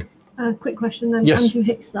 thingy. Quick question then. Yes. Andrew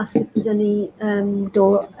Hicks asked if there's any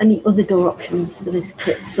other door options for this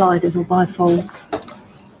kit, sliders or bifolds.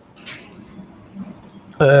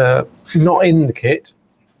 Not in the kit,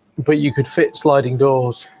 but you could fit sliding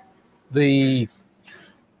doors the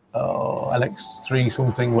LX3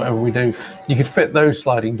 something, whatever we do, you could fit those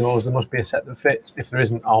sliding doors. There must be a set that fits. If there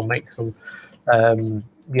isn't, I'll make some.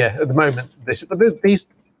 Yeah, at the moment,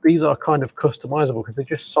 these are kind of customizable because they're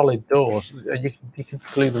just solid doors. You can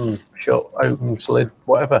glue them shut, open, solid,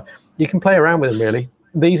 whatever. You can play around with them really.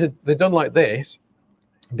 They're done like this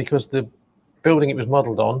because the building it was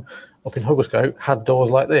modelled on up in Hugglescote had doors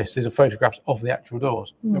like this. These are photographs of the actual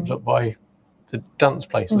doors. It was up by the dance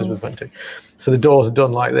place Elizabeth went to. So the doors are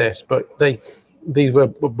done like this, but these were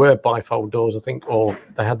bifold doors, I think, or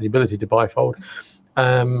they had the ability to bifold.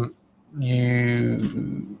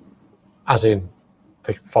 As in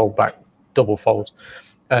they fold back, double folds.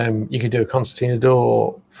 You could do a concertina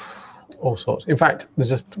door, all sorts. In fact,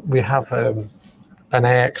 we have an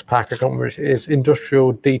AX pack, I can't remember which it is,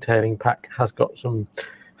 industrial detailing pack, has got some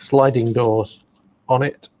sliding doors on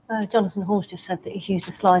it. Jonathan Hall's just said that he's used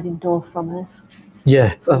a sliding door from us.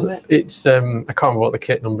 Yeah, it's I can't remember what the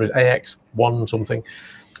kit number is, AX1 something.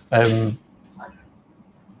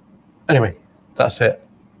 Anyway, that's it.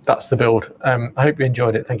 That's the build. I hope you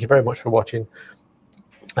enjoyed it. Thank you very much for watching.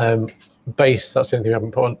 Base, that's the only thing I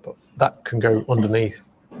haven't put on, but that can go underneath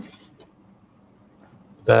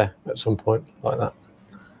there at some point, like that.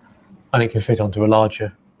 And it can fit onto a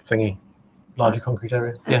larger thingy, larger concrete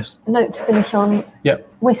area. Yes. A note to finish on. Yep.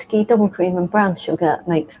 Whiskey, double cream and brown sugar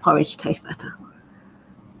makes porridge taste better.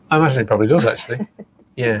 I imagine it probably does, actually.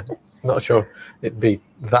 Yeah, not sure it'd be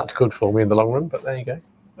that good for me in the long run, but there you go.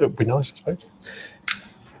 It would be nice, I suppose.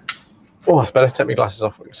 Oh, that's better. Take my glasses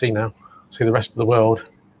off. I can see now. See the rest of the world.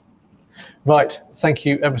 Right. Thank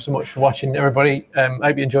you ever so much for watching, everybody. I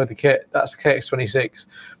hope you enjoyed the kit. That's the KX26.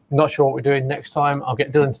 Not sure what we're doing next time. I'll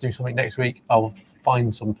get Dylan to do something next week. I'll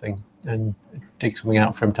find something and dig something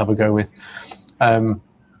out for him to have a go with.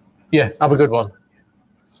 Yeah, have a good one.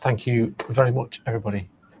 Thank you very much, everybody.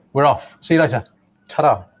 We're off. See you later.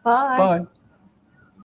 Ta-da. Bye. Bye.